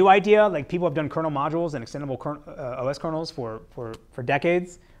not a new idea. Like people have done kernel modules and extendable OS kernels for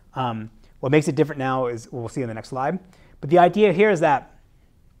decades. What makes it different now is we'll see in the next slide. But the idea here is that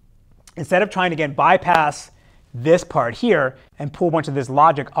instead of trying to again bypass this part here and pull a bunch of this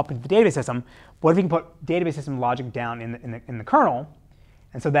logic up into the database system, what if we can put database system logic down in the kernel,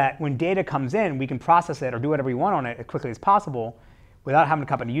 and so that when data comes in, we can process it or do whatever we want on it as quickly as possible without having to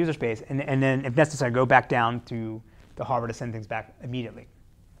come into user space, and then if necessary, go back down to the harbor to send things back immediately.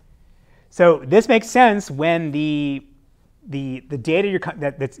 So this makes sense when the data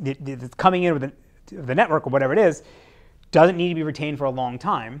that's coming in with the network or whatever it is doesn't need to be retained for a long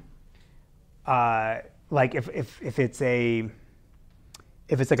time. Like if it's like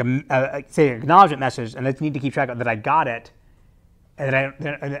say an acknowledgement message and I need to keep track of that I got it and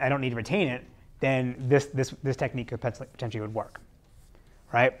that I don't need to retain it, then this technique could potentially would work,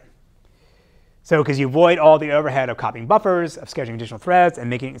 right? So because you avoid all the overhead of copying buffers, of scheduling additional threads, and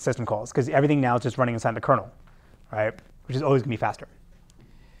making system calls, because everything now is just running inside the kernel, right? Which is always going to be faster.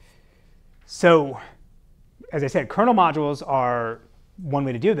 So as I said, kernel modules are one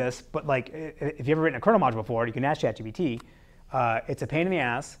way to do this, but like if you've ever written a kernel module before, you can ask ChatGPT. It's a pain in the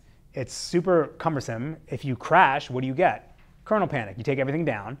ass. It's super cumbersome. If you crash, what do you get? Kernel panic. You take everything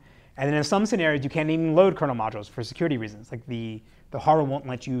down. And then in some scenarios, you can't even load kernel modules for security reasons. Like the hardware won't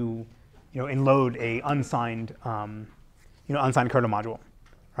let you, load a unsigned, unsigned kernel module,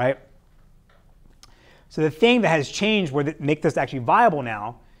 right? So the thing that has changed where make this actually viable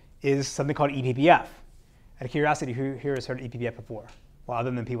now is something called ePPF. Out of curiosity, who here has heard of ePPF before? Well,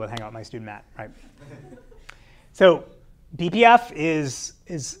 other than people that hang out with my student Matt, right? So BPF is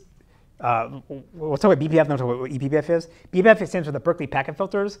we'll talk about BPF, then we'll talk about what ePPF is. BPF stands for the Berkeley Packet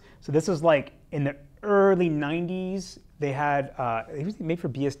Filters. So this was like in the early 90s. They had it was made for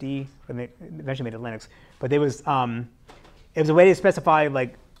BSD, and they eventually made it Linux. But it was a way to specify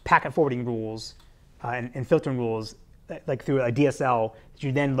like packet forwarding rules and filtering rules, like through a DSL that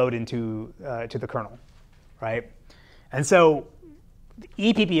you then load into to the kernel, right? And so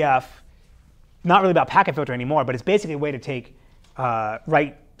ePPF, not really about packet filter anymore, but it's basically a way to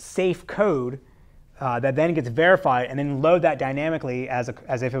write safe code that then gets verified and then load that dynamically as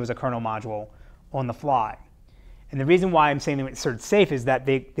if it was a kernel module on the fly. And the reason why I'm saying it's sort of safe is that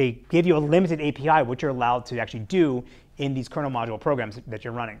they give you a limited API, which you're allowed to actually do in these kernel module programs that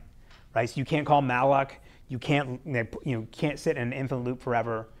you're running, right? So you can't call malloc, you can't sit in an infinite loop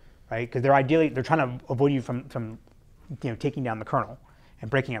forever, right? Because they're trying to avoid you from taking down the kernel and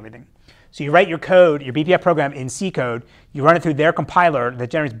breaking everything. So you write your code, your BPF program in C code, you run it through their compiler that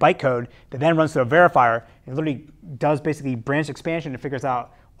generates bytecode that then runs through a verifier and literally does basically branch expansion and figures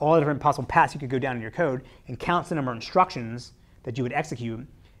out all the different possible paths you could go down in your code and counts the number of instructions that you would execute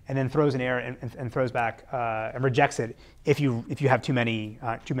and then throws an error and throws back and rejects it if you have too many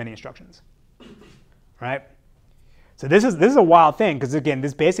instructions, right? So this is a wild thing because again,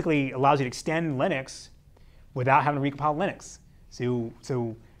 this basically allows you to extend Linux without having to recompile Linux. So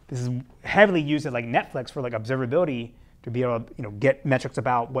this is heavily used at like Netflix for like observability to be able to get metrics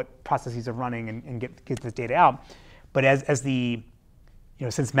about what processes are running and get this data out. But as the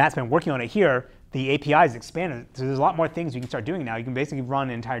since Matt's been working on it here, the API is expanded. So there's a lot more things you can start doing now. You can basically run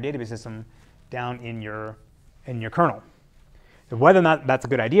an entire database system down in your kernel. So whether or not that's a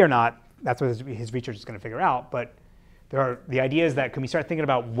good idea or not, that's what his research is going to figure out. But the idea is that can we start thinking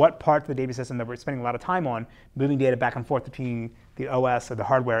about what parts of the database system that we're spending a lot of time on, moving data back and forth between the OS or the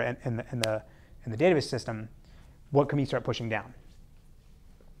hardware and the database system, what can we start pushing down?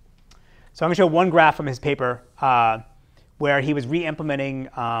 So I'm going to show one graph from his paper where he was re-implementing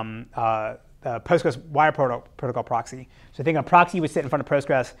the Postgres wire protocol proxy. So think a proxy would sit in front of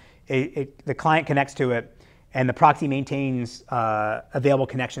Postgres, the client connects to it, and the proxy maintains available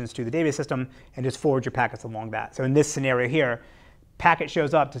connections to the database system and just forwards your packets along that. So in this scenario here, packet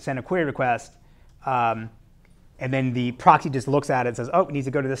shows up to send a query request, and then the proxy just looks at it and says, oh, it needs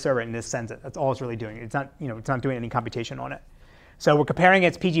to go to this server, and just sends it. That's all it's really doing. It's not, it's not doing any computation on it. So we're comparing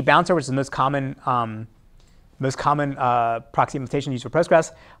it to PG Bouncer, which is the most common proxy implementation used for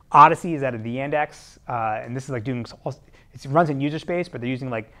Postgres. Odyssey is out of the index, and this is like doing, it runs in user space, but they're using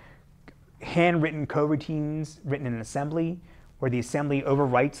like handwritten coroutines written in assembly, where the assembly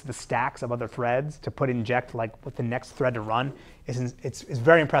overwrites the stacks of other threads to inject like what the next thread to run. It's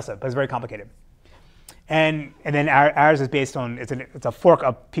very impressive, but it's very complicated. And then ours is based on, it's a fork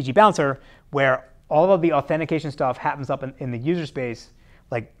of PG Bouncer, where all of the authentication stuff happens up in the user space,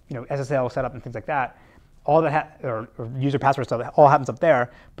 like SSL setup and things like that. All that or user password stuff all happens up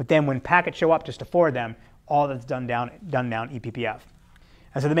there. But then when packets show up just to forward them, all that's done down ePPF.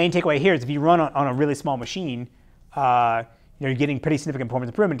 And so the main takeaway here is if you run on a really small machine, you're getting pretty significant performance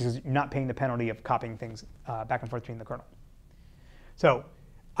improvement because you're not paying the penalty of copying things back and forth between the kernel. So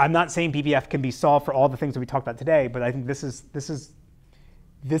I'm not saying BPF can be solved for all the things that we talked about today, but I think this is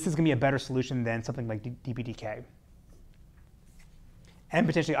going to be a better solution than something like DPDK. And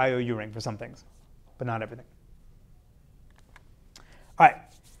potentially IOU ring for some things, but not everything. All right,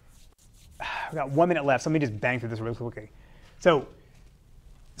 we've got 1 minute left, so let me just bang through this real quickly. So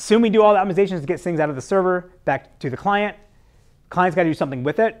assume we do all the optimizations to get things out of the server back to the client. Client's got to do something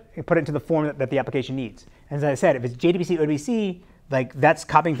with it and put it into the form that the application needs. And as I said, if it's JDBC, ODBC, like that's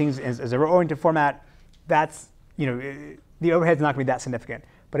copying things as a row-oriented format, that's, the overhead's not going to be that significant.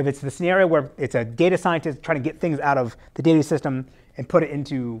 But if it's the scenario where it's a data scientist trying to get things out of the data system and put it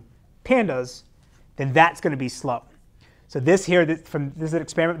into pandas, then that's going to be slow. So this here, this is an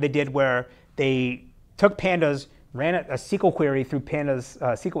experiment they did where they took pandas, ran a SQL query through pandas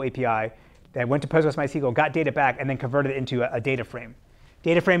SQL API, that went to PostgreSQL, got data back, and then converted it into a data frame.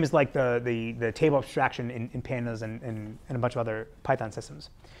 Data frame is like the table abstraction in pandas and a bunch of other Python systems.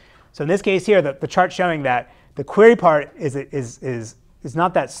 So in this case here, the chart showing that the query part is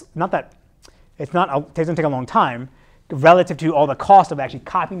not that it doesn't take a long time relative to all the cost of actually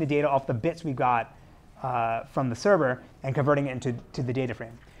copying the data off the bits we've got from the server and converting it into the data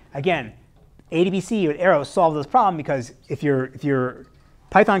frame. Again, ADBC with Arrow solves this problem because if your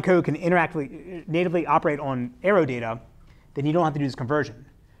Python code can natively operate on Arrow data, then you don't have to do this conversion.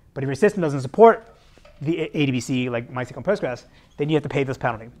 But if your system doesn't support the ADBC, like MySQL and Postgres, then you have to pay this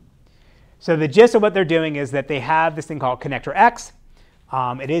penalty. So the gist of what they're doing is that they have this thing called Connector X.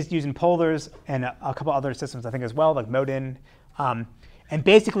 It is used in Polders and a couple other systems, I think, as well, like Modin. And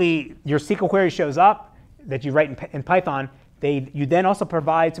basically, your SQL query shows up that you write in Python. You then also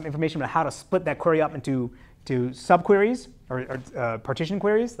provide some information about how to split that query up into subqueries or partition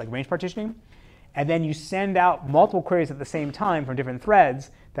queries, like range partitioning. And then you send out multiple queries at the same time from different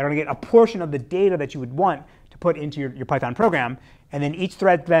threads that are going to get a portion of the data that you would want to put into your Python program. And then each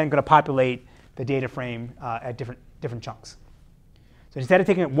thread then going to populate the data frame at different chunks. So instead of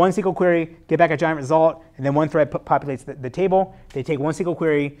taking one SQL query, get back a giant result, and then one thread populates the table, they take one SQL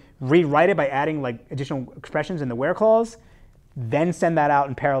query, rewrite it by adding like additional expressions in the where clause, then send that out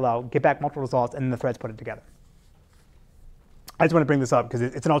in parallel, get back multiple results, and then the threads put it together. I just want to bring this up because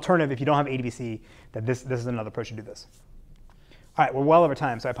it's an alternative if you don't have ADBC, that this is another approach to do this. All right, we're well over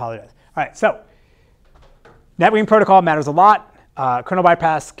time, so I apologize. All right, so networking protocol matters a lot. Kernel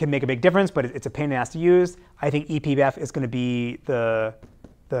bypass can make a big difference, but it's a pain in the ass to use. I think ePBF is going to be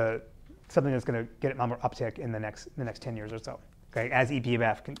something that's going to get more uptick in the next 10 years or so, okay, as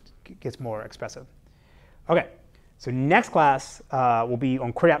ePBF gets more expressive. Okay, so next class will be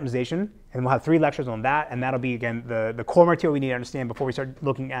on query optimization, and we'll have 3 lectures on that, and that'll be, again, the core material we need to understand before we start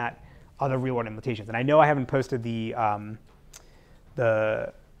looking at other real-world implementations. And I know I haven't posted the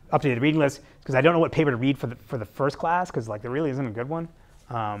updated reading list because I don't know what paper to read for the first class because like there really isn't a good one.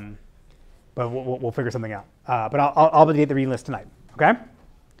 But we'll figure something out. But I'll update the reading list tonight. Okay?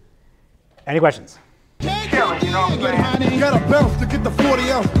 Any questions? Get a bounce to get the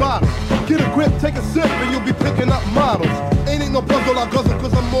 40-ounce bottle. Get a grip, take a sip, and you'll be picking up models. Ain't no puzzle I guzzle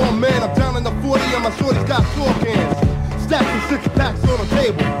cause I'm more man. I'm down in the 40 and my shorty's got 4 cans. Stacks of 6 packs on the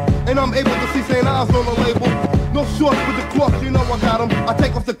table. And I'm able to see St. Ives on the label. No shorts with the corks, you know I got 'em. I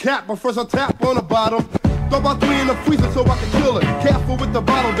take off the cap, but first I tap on the bottom. Throw about 3 in the freezer so I can chill it. Careful with the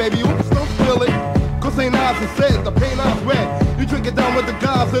bottle, baby, oops, don't spill it. Cause St. Ives is said, the paint Ives red. You drink it down with the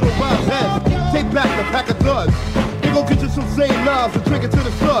guys, it'll rise heads. Take back the pack of duds. You go get you some St. Ives and drink it to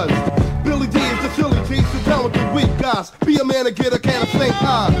the suds. Billy D is the chili cheese, sit down with the weak guys. Be a man and get a can of St.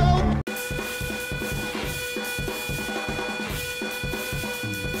 Ives.